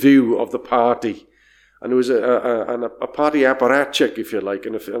 backward view of the party, and it was a party apparatchik, if you like,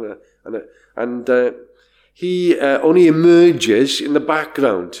 and he only emerges in the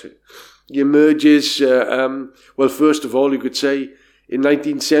background. He emerges, first of all, you could say, in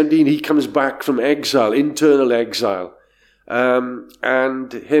 1917, he comes back from exile, internal exile,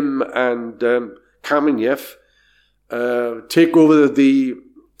 and him and Kamenev take over the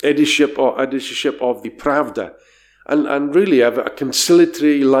editorship of the Pravda, and really have a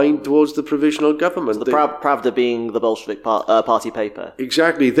conciliatory line towards the provisional government. So the Pravda being the Bolshevik party paper.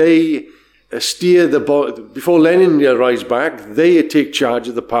 Exactly. They steer before Lenin arrives back, they take charge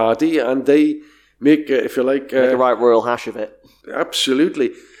of the party and they make, if you like... make a right royal hash of it.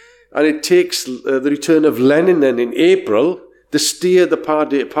 Absolutely. And it takes the return of Lenin then in April to steer the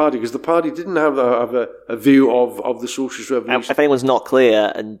party because the party didn't have a view of the socialist revolution. If anyone's not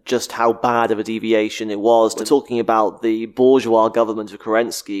clear and just how bad of a deviation it was, to talking about the bourgeois government of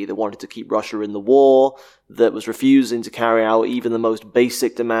Kerensky that wanted to keep Russia in the war, that was refusing to carry out even the most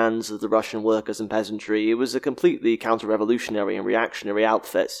basic demands of the Russian workers and peasantry. It was a completely counter-revolutionary and reactionary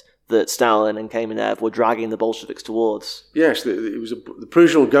outfit that Stalin and Kamenev were dragging the Bolsheviks towards. Yes, the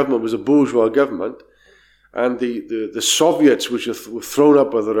provisional government was a bourgeois government, and the Soviets, which were thrown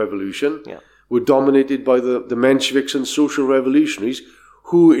up by the revolution, were dominated by the Mensheviks and social revolutionaries,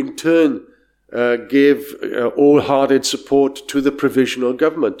 who in turn gave all-hearted support to the provisional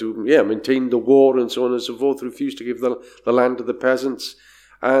government to maintain the war and so on and so forth, refused to give the land to the peasants.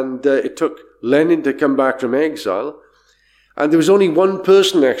 And it took Lenin to come back from exile. And there was only one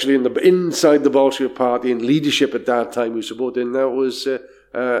person actually inside the Bolshevik party in leadership at that time who supported him, and that was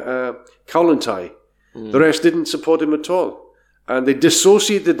Kollontai. The rest didn't support him at all. And they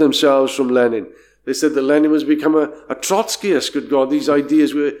dissociated themselves from Lenin. They said that Lenin was become a Trotskyist. Good God, these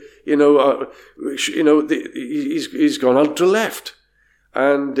ideas were, he's gone ultra-left.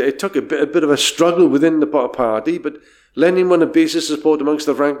 And it took a bit of a struggle within the party, but Lenin won a basis of support amongst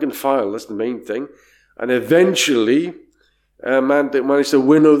the rank and file. That's the main thing. And eventually, managed to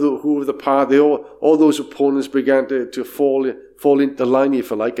win over the party. All those opponents began to fall into line, if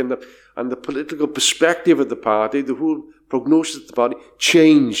you like, and the political perspective of the party, the whole prognosis of the party,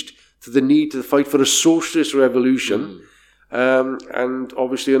 changed to the need to fight for a socialist revolution. And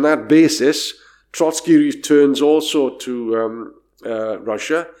obviously on that basis, Trotsky returns also to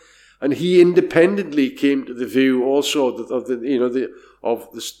Russia, and he independently came to the view also of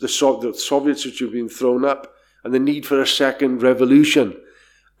the Soviets which have been thrown up, and the need for a second revolution.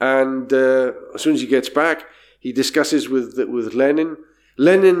 And as soon as he gets back, he discusses with Lenin.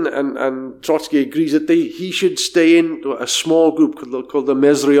 Lenin and Trotsky agrees that he should stay in a small group called the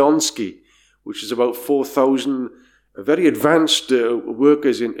Mezryonsky, which is about 4,000 very advanced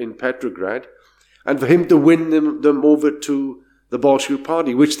workers in Petrograd, and for him to win them over to the Bolshevik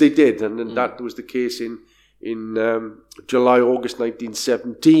Party, which they did, and that was the case in July, August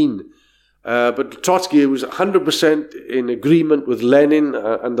 1917. But Trotsky was 100% in agreement with Lenin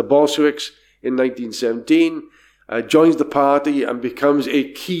and the Bolsheviks in 1917, joins the party and becomes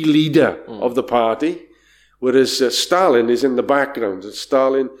a key leader of the party, whereas Stalin is in the background. And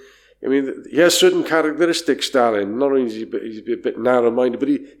Stalin, I mean, he has certain characteristics, Stalin. Not only is he a bit narrow-minded, but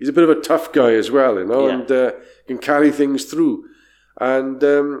he's a bit of a tough guy as well, and can carry things through. And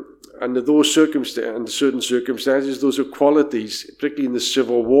under those certain circumstances, those are qualities, particularly in the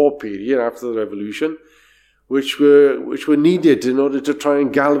Civil War period after the Revolution, which were needed in order to try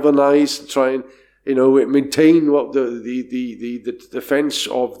and galvanize, try and maintain what the defense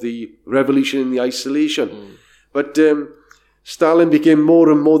of the revolution in the isolation. But Stalin became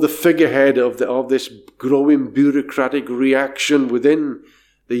more and more the figurehead of this growing bureaucratic reaction within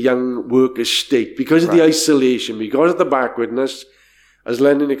the young workers' state because of the isolation, because of the backwardness. As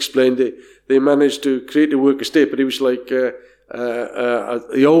Lenin explained, they managed to create a worker state, but it was like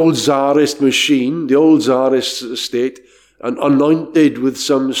the old Tsarist machine, the old Tsarist state, and anointed with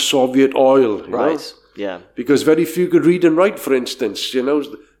some Soviet oil. Right. Yeah. Because very few could read and write, for instance.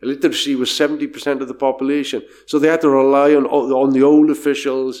 Illiteracy was 70% of the population, so they had to rely on the old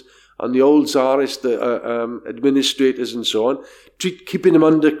officials, on the old Tsarist administrators, and so on, keeping them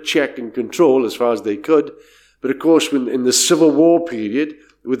under check and control as far as they could. But of course, when in the Civil War period,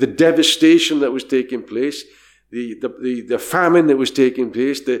 with the devastation that was taking place, the famine that was taking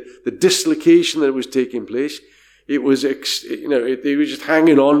place, the dislocation that was taking place, it was they were just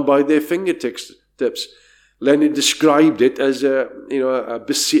hanging on by their fingertips. Lenin described it as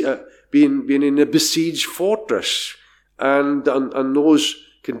being in a besieged fortress, and on those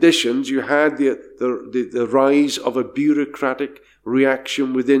conditions, you had the rise of a bureaucratic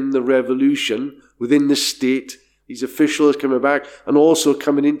reaction within the revolution, within the state, these officials coming back and also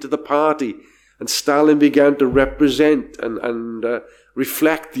coming into the party. And Stalin began to represent and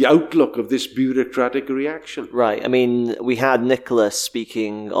reflect the outlook of this bureaucratic reaction. Right. I mean, we had Nicholas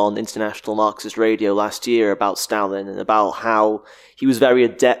speaking on International Marxist Radio last year about Stalin and about how he was very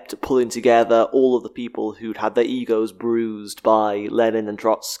adept at pulling together all of the people who'd had their egos bruised by Lenin and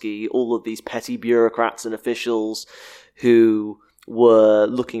Trotsky, all of these petty bureaucrats and officials who were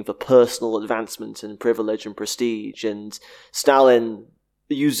looking for personal advancement and privilege and prestige. And Stalin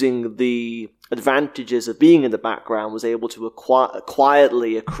using the advantages of being in the background, was able to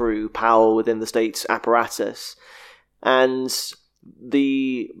quietly accrue power within the state's apparatus. And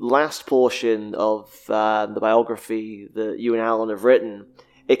the last portion of the biography that you and Alan have written,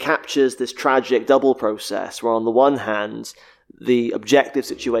 it captures this tragic double process where on the one hand, the objective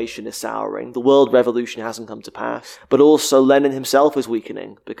situation is souring, the world revolution hasn't come to pass, but also Lenin himself is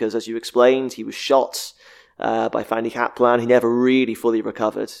weakening because, as you explained, he was shot by Fanny Kaplan. He never really fully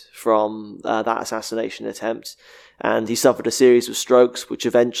recovered from that assassination attempt, and he suffered a series of strokes which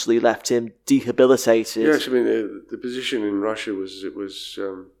eventually left him debilitated. Yes, I mean, the position in Russia was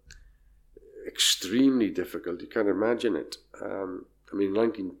extremely difficult. You can't imagine it. I mean,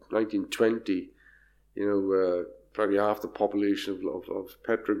 1920, probably half the population of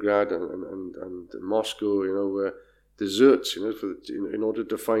Petrograd and Moscow, were deserts, in order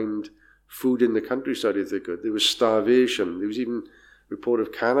to find food in the countryside if they could. There was starvation. There was even report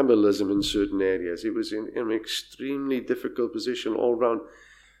of cannibalism in certain areas. It was in an extremely difficult position all around.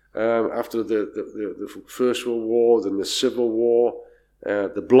 After the First World War, then the Civil War,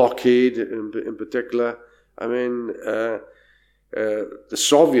 the blockade in particular. I mean, the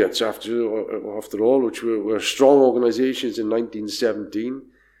Soviets, after all, which were strong organizations in 1917,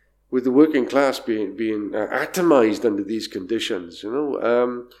 with the working class being atomized under these conditions,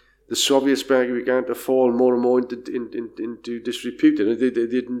 the Soviets began to fall more and more into disrepute.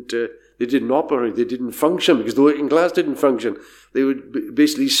 They didn't operate. They didn't function because the working class didn't function. They were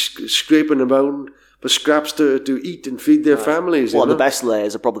basically scraping around for scraps to eat and feed their families. Well, the best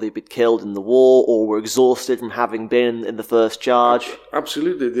layers have probably been killed in the war or were exhausted from having been in the first charge.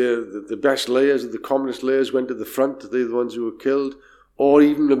 Absolutely. The best layers, the communist layers, went to the front. They're the ones who were killed or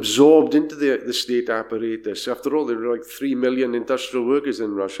even absorbed into the state apparatus. After all, there were like 3 million industrial workers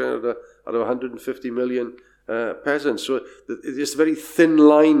in Russia out of 150 million peasants. So it's a very thin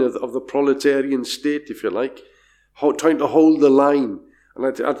line of the proletarian state, if you like, trying to hold the line. And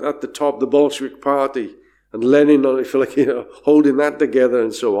at the top, the Bolshevik Party and Lenin, if you like, holding that together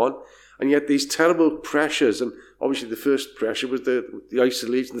and so on. And yet these terrible pressures, and obviously the first pressure was the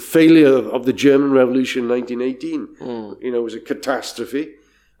isolation, the failure of the German Revolution in 1918. It was a catastrophe,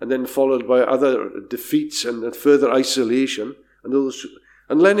 and then followed by other defeats and further isolation. And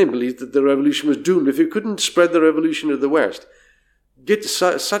Lenin believed that the revolution was doomed. If you couldn't spread the revolution to the West,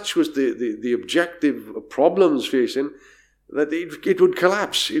 such was the objective problems facing, that it would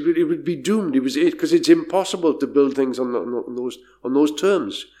collapse. It would be doomed. Because it's impossible to build things on those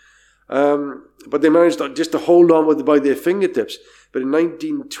terms. But they managed just to hold on by their fingertips. But in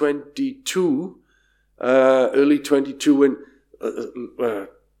 1922, early 22, when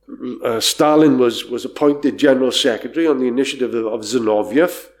Stalin was appointed General Secretary on the initiative of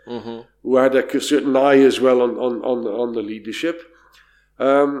Zinoviev, who had a certain eye as well on the leadership.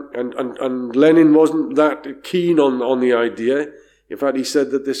 And Lenin wasn't that keen on the idea. In fact, he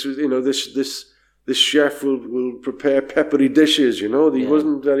said that this was, this chef will prepare peppery dishes. He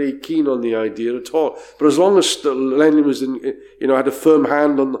wasn't very keen on the idea at all. But as long as Lenin was had a firm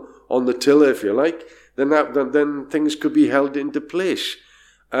hand on the tiller, if you like, then things could be held into place,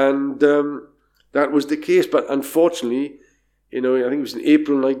 and that was the case. But unfortunately, I think it was in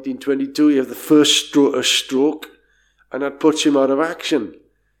April 1922, he had the first stroke. And that puts him out of action.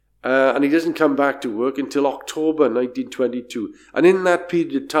 And he doesn't come back to work until October 1922. And in that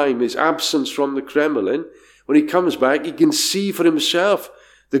period of time, his absence from the Kremlin, when he comes back, he can see for himself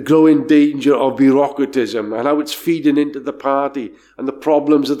the growing danger of bureaucratism and how it's feeding into the party and the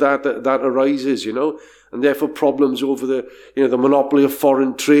problems that arises, and therefore problems over the monopoly of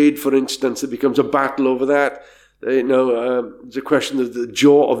foreign trade, for instance. It becomes a battle over that. It's a question of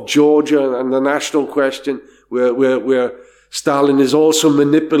Georgia and the national question, where Stalin is also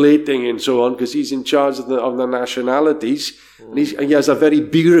manipulating and so on, because he's in charge of the nationalities, and he has a very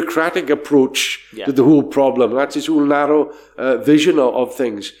bureaucratic approach to the whole problem. That's his whole narrow vision of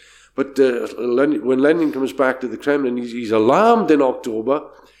things. But when Lenin comes back to the Kremlin, he's alarmed in October,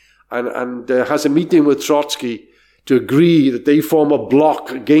 and has a meeting with Trotsky to agree that they form a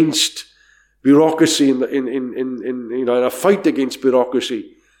bloc against bureaucracy in a fight against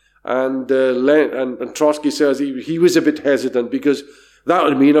bureaucracy. And Trotsky says he was a bit hesitant because that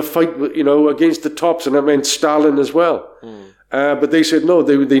would mean a fight, against the tops, and that meant Stalin as well. But they said no,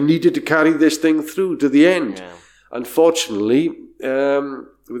 they needed to carry this thing through to the end. Yeah. Unfortunately,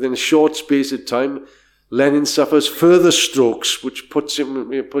 within a short space of time, Lenin suffers further strokes, which puts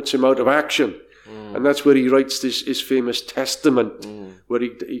him out of action. And that's where he writes his famous testament, where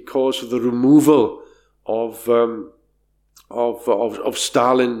he calls for the removal of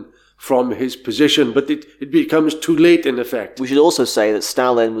Stalin from his position, but it becomes too late in effect. We should also say that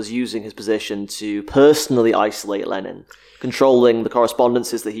Stalin was using his position to personally isolate Lenin, controlling the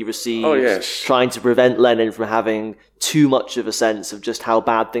correspondences that he received, trying to prevent Lenin from having too much of a sense of just how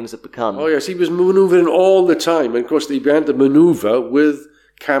bad things have become. Oh yes, he was maneuvering all the time, and of course they began to maneuver with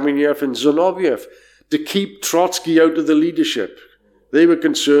Kamenev and Zinoviev to keep Trotsky out of the leadership. They were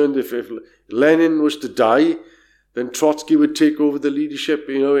concerned if Lenin was to die, then Trotsky would take over the leadership,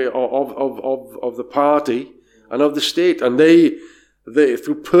 of the party and of the state. And they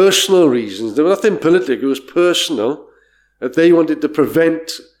through personal reasons, there was nothing political, it was personal, that they wanted to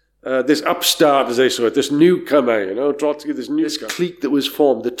prevent this upstart, as they saw it, this newcomer, Trotsky, this clique that was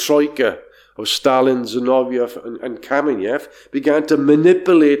formed, the troika of Stalin, Zinoviev and Kamenev, began to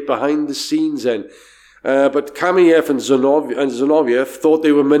manipulate behind the scenes then. But Kamenev and Zinoviev thought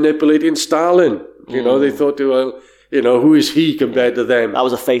they were manipulating Stalin. They thought they were, who is he compared to them? That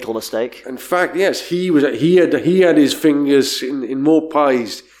was a fatal mistake. In fact, yes, he had his fingers in more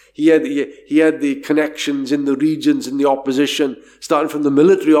pies. He had the connections in the regions in the opposition, starting from the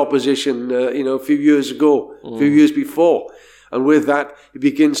military opposition, a few years ago, a few years before. And with that, he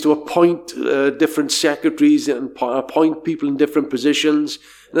begins to appoint different secretaries and appoint people in different positions.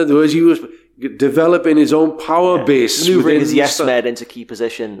 In other words, he was developing his own power base. Maneuvering his yes-men into key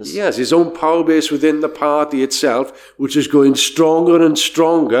positions. Yes, his own power base within the party itself, which is going stronger and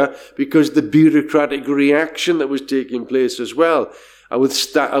stronger because the bureaucratic reaction that was taking place as well. And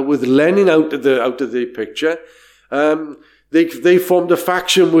with Lenin out of the picture, they formed a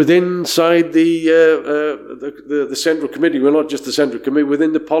faction inside the Central Committee. Well, not just the Central Committee,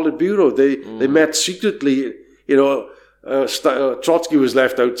 within the Politburo. They met secretly, Trotsky was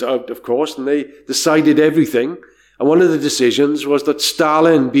left out, of course, and they decided everything. And one of the decisions was that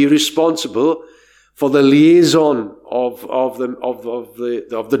Stalin be responsible for the liaison of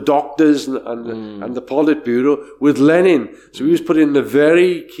the doctors and the Politburo with Lenin. So he was put in a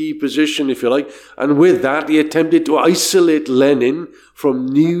very key position, if you like. And with that, he attempted to isolate Lenin from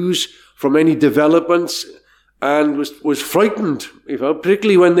news, from any developments, and was frightened,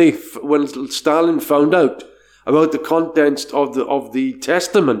 particularly when Stalin found out about the contents of the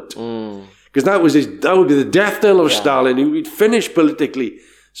testament, because that would be the death knell of Stalin. He would finish politically.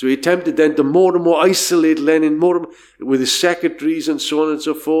 So he attempted then to more and more isolate Lenin, with his secretaries and so on and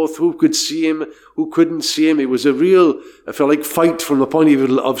so forth. Who could see him? Who couldn't see him? It was a real, I felt like, fight from the point of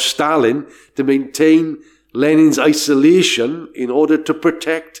view of Stalin to maintain Lenin's isolation in order to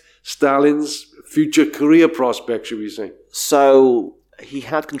protect Stalin's future career prospects, should we say. So he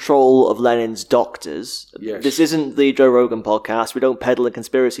had control of Lenin's doctors. Yes. This isn't the Joe Rogan podcast. We don't peddle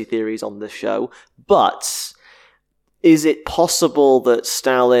conspiracy theories on this show. But is it possible that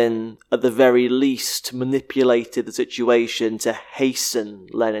Stalin, at the very least, manipulated the situation to hasten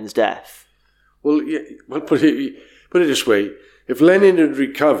Lenin's death? Well, put it this way. If Lenin had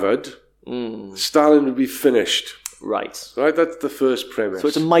recovered, Stalin would be finished. Right. That's the first premise. So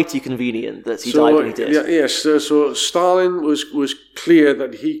it's a mighty convenient that he died when he did. Yes. So Stalin was clear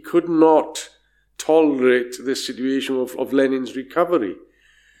that he could not tolerate this situation of Lenin's recovery.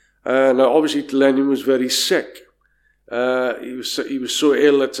 Now, obviously, Lenin was very sick. He was so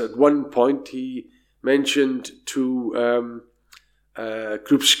ill that at one point he mentioned to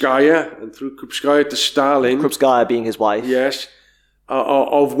Krupskaya, and through Krupskaya to Stalin. Krupskaya being his wife. Yes.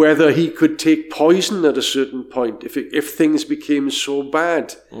 Of whether he could take poison at a certain point if things became so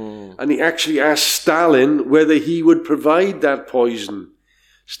bad. And he actually asked Stalin whether he would provide that poison.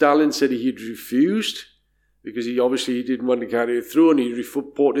 Stalin said he'd refused because he didn't want to carry it through, and he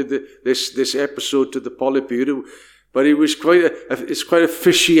reported this episode to the Politburo. But it was it's quite a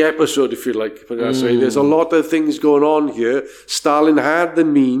fishy episode, if you like. There's a lot of things going on here. Stalin had the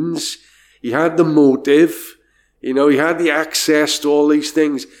means, he had the motive. He had the access to all these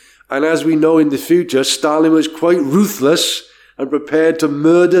things. And as we know in the future, Stalin was quite ruthless and prepared to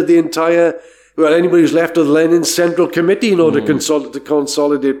murder anybody who's left of Lenin's Central Committee in order to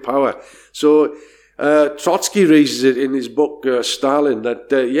consolidate power. So Trotsky raises it in his book, Stalin,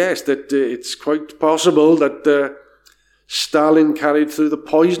 that it's quite possible that Stalin carried through the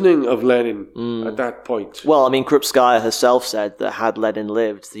poisoning of Lenin at that point. Well, Krupskaya herself said that had Lenin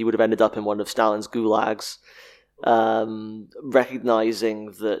lived, he would have ended up in one of Stalin's gulags. Recognizing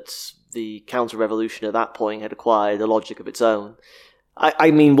that the counter-revolution at that point had acquired a logic of its own.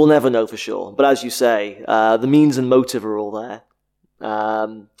 We'll never know for sure, but as you say, the means and motive are all there.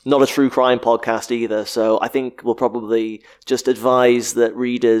 Not a true crime podcast either, so I think we'll probably just advise that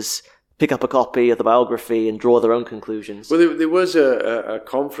readers pick up a copy of the biography and draw their own conclusions. Well, there was a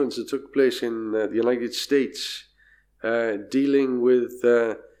conference that took place in the United States dealing with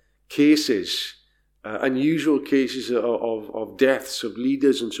cases, unusual cases of deaths of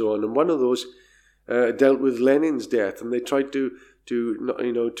leaders and so on. And one of those dealt with Lenin's death, and they tried to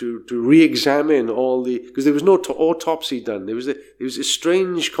re-examine all because there was no autopsy done. There was a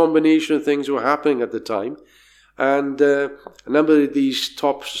strange combination of things that were happening at the time, and a number of these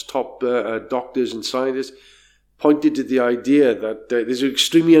top doctors and scientists pointed to the idea that it's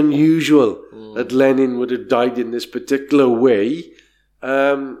extremely unusual that Lenin would have died in this particular way.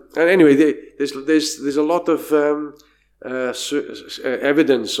 And anyway, there's a lot of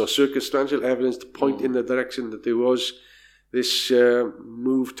evidence or circumstantial evidence to point in the direction that there was this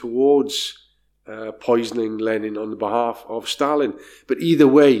move towards poisoning Lenin on the behalf of Stalin. But either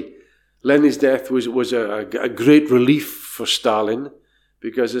way, Lenin's death was a great relief for Stalin,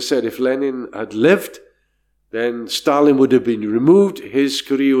 because, as I said, if Lenin had lived, then Stalin would have been removed, his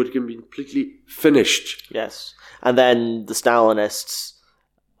career would have been completely finished. Yes. And then the Stalinists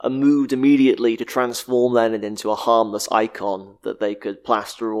moved immediately to transform Lenin into a harmless icon that they could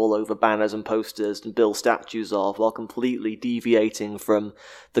plaster all over banners and posters and build statues of, while completely deviating from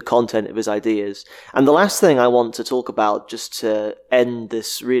the content of his ideas. And the last thing I want to talk about, just to end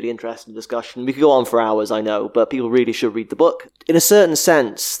this really interesting discussion, we could go on for hours, I know, but people really should read the book. In a certain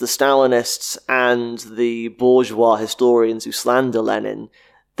sense, the Stalinists and the bourgeois historians who slander Lenin,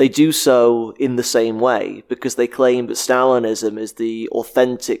 they do so in the same way, because they claim that Stalinism is the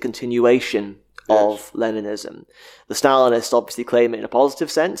authentic continuation of Leninism. The Stalinists obviously claim it in a positive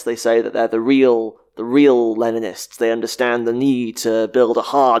sense. They say that they're the real Leninists. They understand the need to build a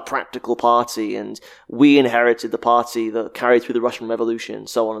hard, practical party, and we inherited the party that carried through the Russian Revolution,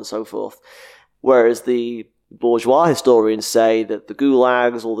 so on and so forth. Whereas the bourgeois historians say that the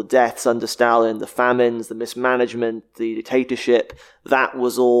gulags, all the deaths under Stalin, the famines, the mismanagement, the dictatorship, that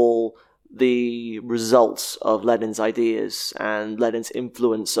was all the results of Lenin's ideas and Lenin's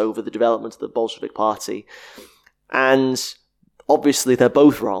influence over the development of the Bolshevik Party. And obviously they're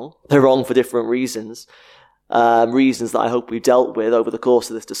both wrong. They're wrong for different reasons. Reasons that I hope we've dealt with over the course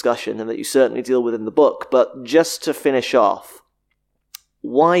of this discussion, and that you certainly deal with in the book. But just to finish off,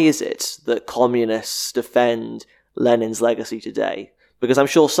 why is it that communists defend Lenin's legacy today? Because I'm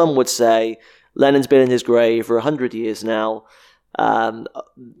sure some would say Lenin's been in his grave for 100 years now.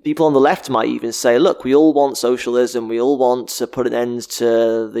 People on the left might even say, look, we all want socialism, we all want to put an end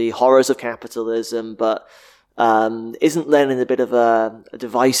to the horrors of capitalism, but isn't Lenin a bit of a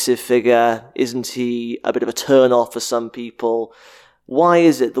divisive figure? Isn't he a bit of a turn-off for some people? Why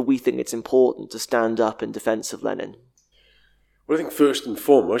is it that we think it's important to stand up in defense of Lenin? Well, I think first and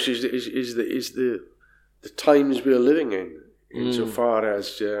foremost is the times we are living in, insofar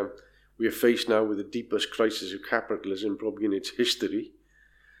as we are faced now with the deepest crisis of capitalism probably in its history.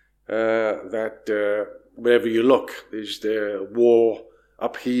 That wherever you look, there's the war,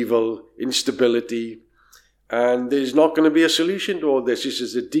 upheaval, instability, and there's not going to be a solution to all this. This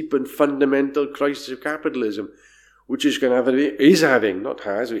is a deep and fundamental crisis of capitalism, which is going to is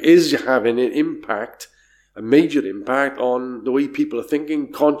having an impact, a major impact on the way people are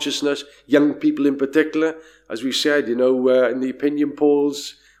thinking, consciousness, young people in particular. As we said, in the opinion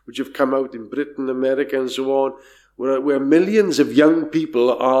polls which have come out in Britain, America and so on, where millions of young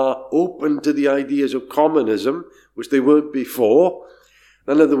people are open to the ideas of communism, which they weren't before.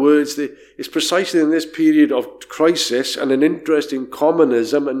 In other words, it's precisely in this period of crisis and an interest in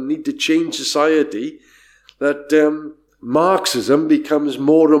communism and need to change society that Marxism becomes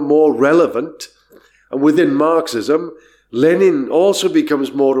more and more relevant. And within Marxism, Lenin also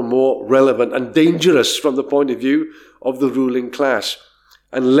becomes more and more relevant and dangerous from the point of view of the ruling class.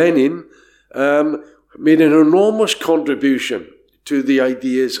 And Lenin made an enormous contribution to the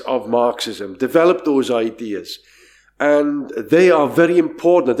ideas of Marxism, developed those ideas. And they are very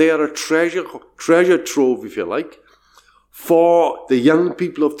important. They are a treasure trove, if you like, for the young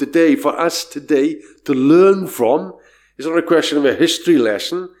people of today, for us today to learn from. It's not a question of a history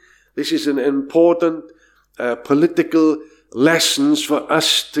lesson. This is an important political lessons for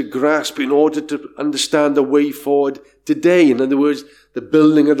us to grasp in order to understand the way forward today. In other words, the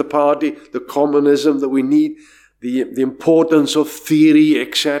building of the party, the communism that we need, the importance of theory,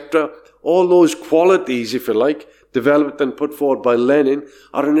 etc. All those qualities, if you like, developed and put forward by Lenin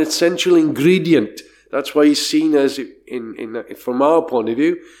are an essential ingredient. That's why he's seen as, from our point of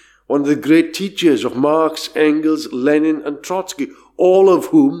view, one of the great teachers of Marx, Engels, Lenin and Trotsky, all of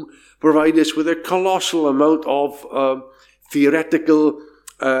whom provide us with a colossal amount of theoretical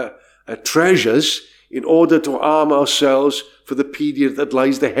treasures in order to arm ourselves for the period that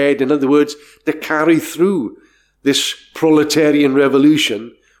lies ahead. In other words, to carry through this proletarian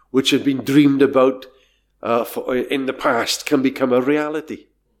revolution, which had been dreamed about in the past, can become a reality.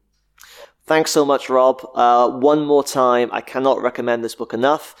 Thanks so much, Rob. One more time, I cannot recommend this book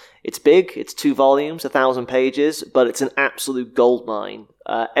enough. It's big, it's 2 volumes, 1,000 pages, but it's an absolute goldmine.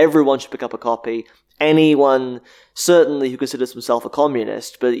 Everyone should pick up a copy. Anyone, certainly, who considers himself a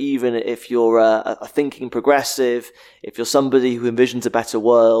communist, but even if you're a thinking progressive, if you're somebody who envisions a better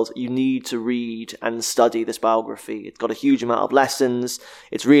world, you need to read and study this biography. It's got a huge amount of lessons,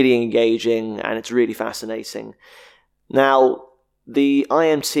 it's really engaging, and it's really fascinating. Now, the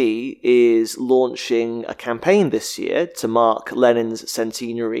IMT is launching a campaign this year to mark Lenin's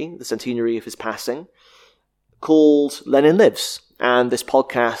centenary, the centenary of his passing, called Lenin Lives. And this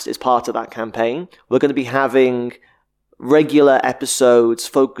podcast is part of that campaign. We're going to be having regular episodes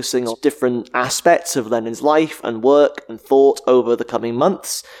focusing on different aspects of Lenin's life and work and thought over the coming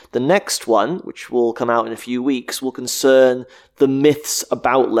months. The next one, which will come out in a few weeks, will concern the myths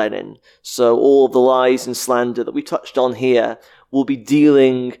about Lenin. So all of the lies and slander that we touched on here will be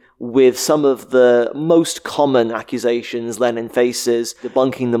dealing with some of the most common accusations Lenin faces,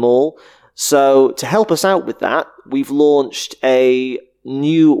 debunking them all. So to help us out with that, we've launched a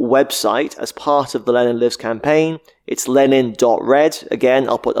new website as part of the Lenin Lives campaign. It's lenin.red. Again,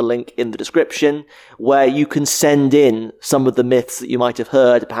 I'll put a link in the description, where you can send in some of the myths that you might have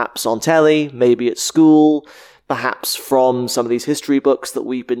heard, perhaps on telly, maybe at school, perhaps from some of these history books that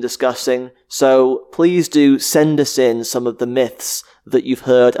we've been discussing. So please do send us in some of the myths that you've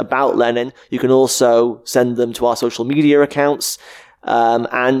heard about Lenin. You can also send them to our social media accounts.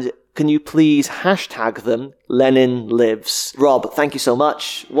 And can you please hashtag them Lenin Lives? Rob, thank you so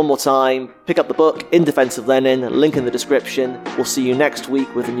much. One more time, pick up the book, In Defence of Lenin, link in the description. We'll see you next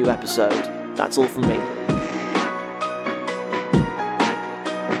week with a new episode. That's all from me.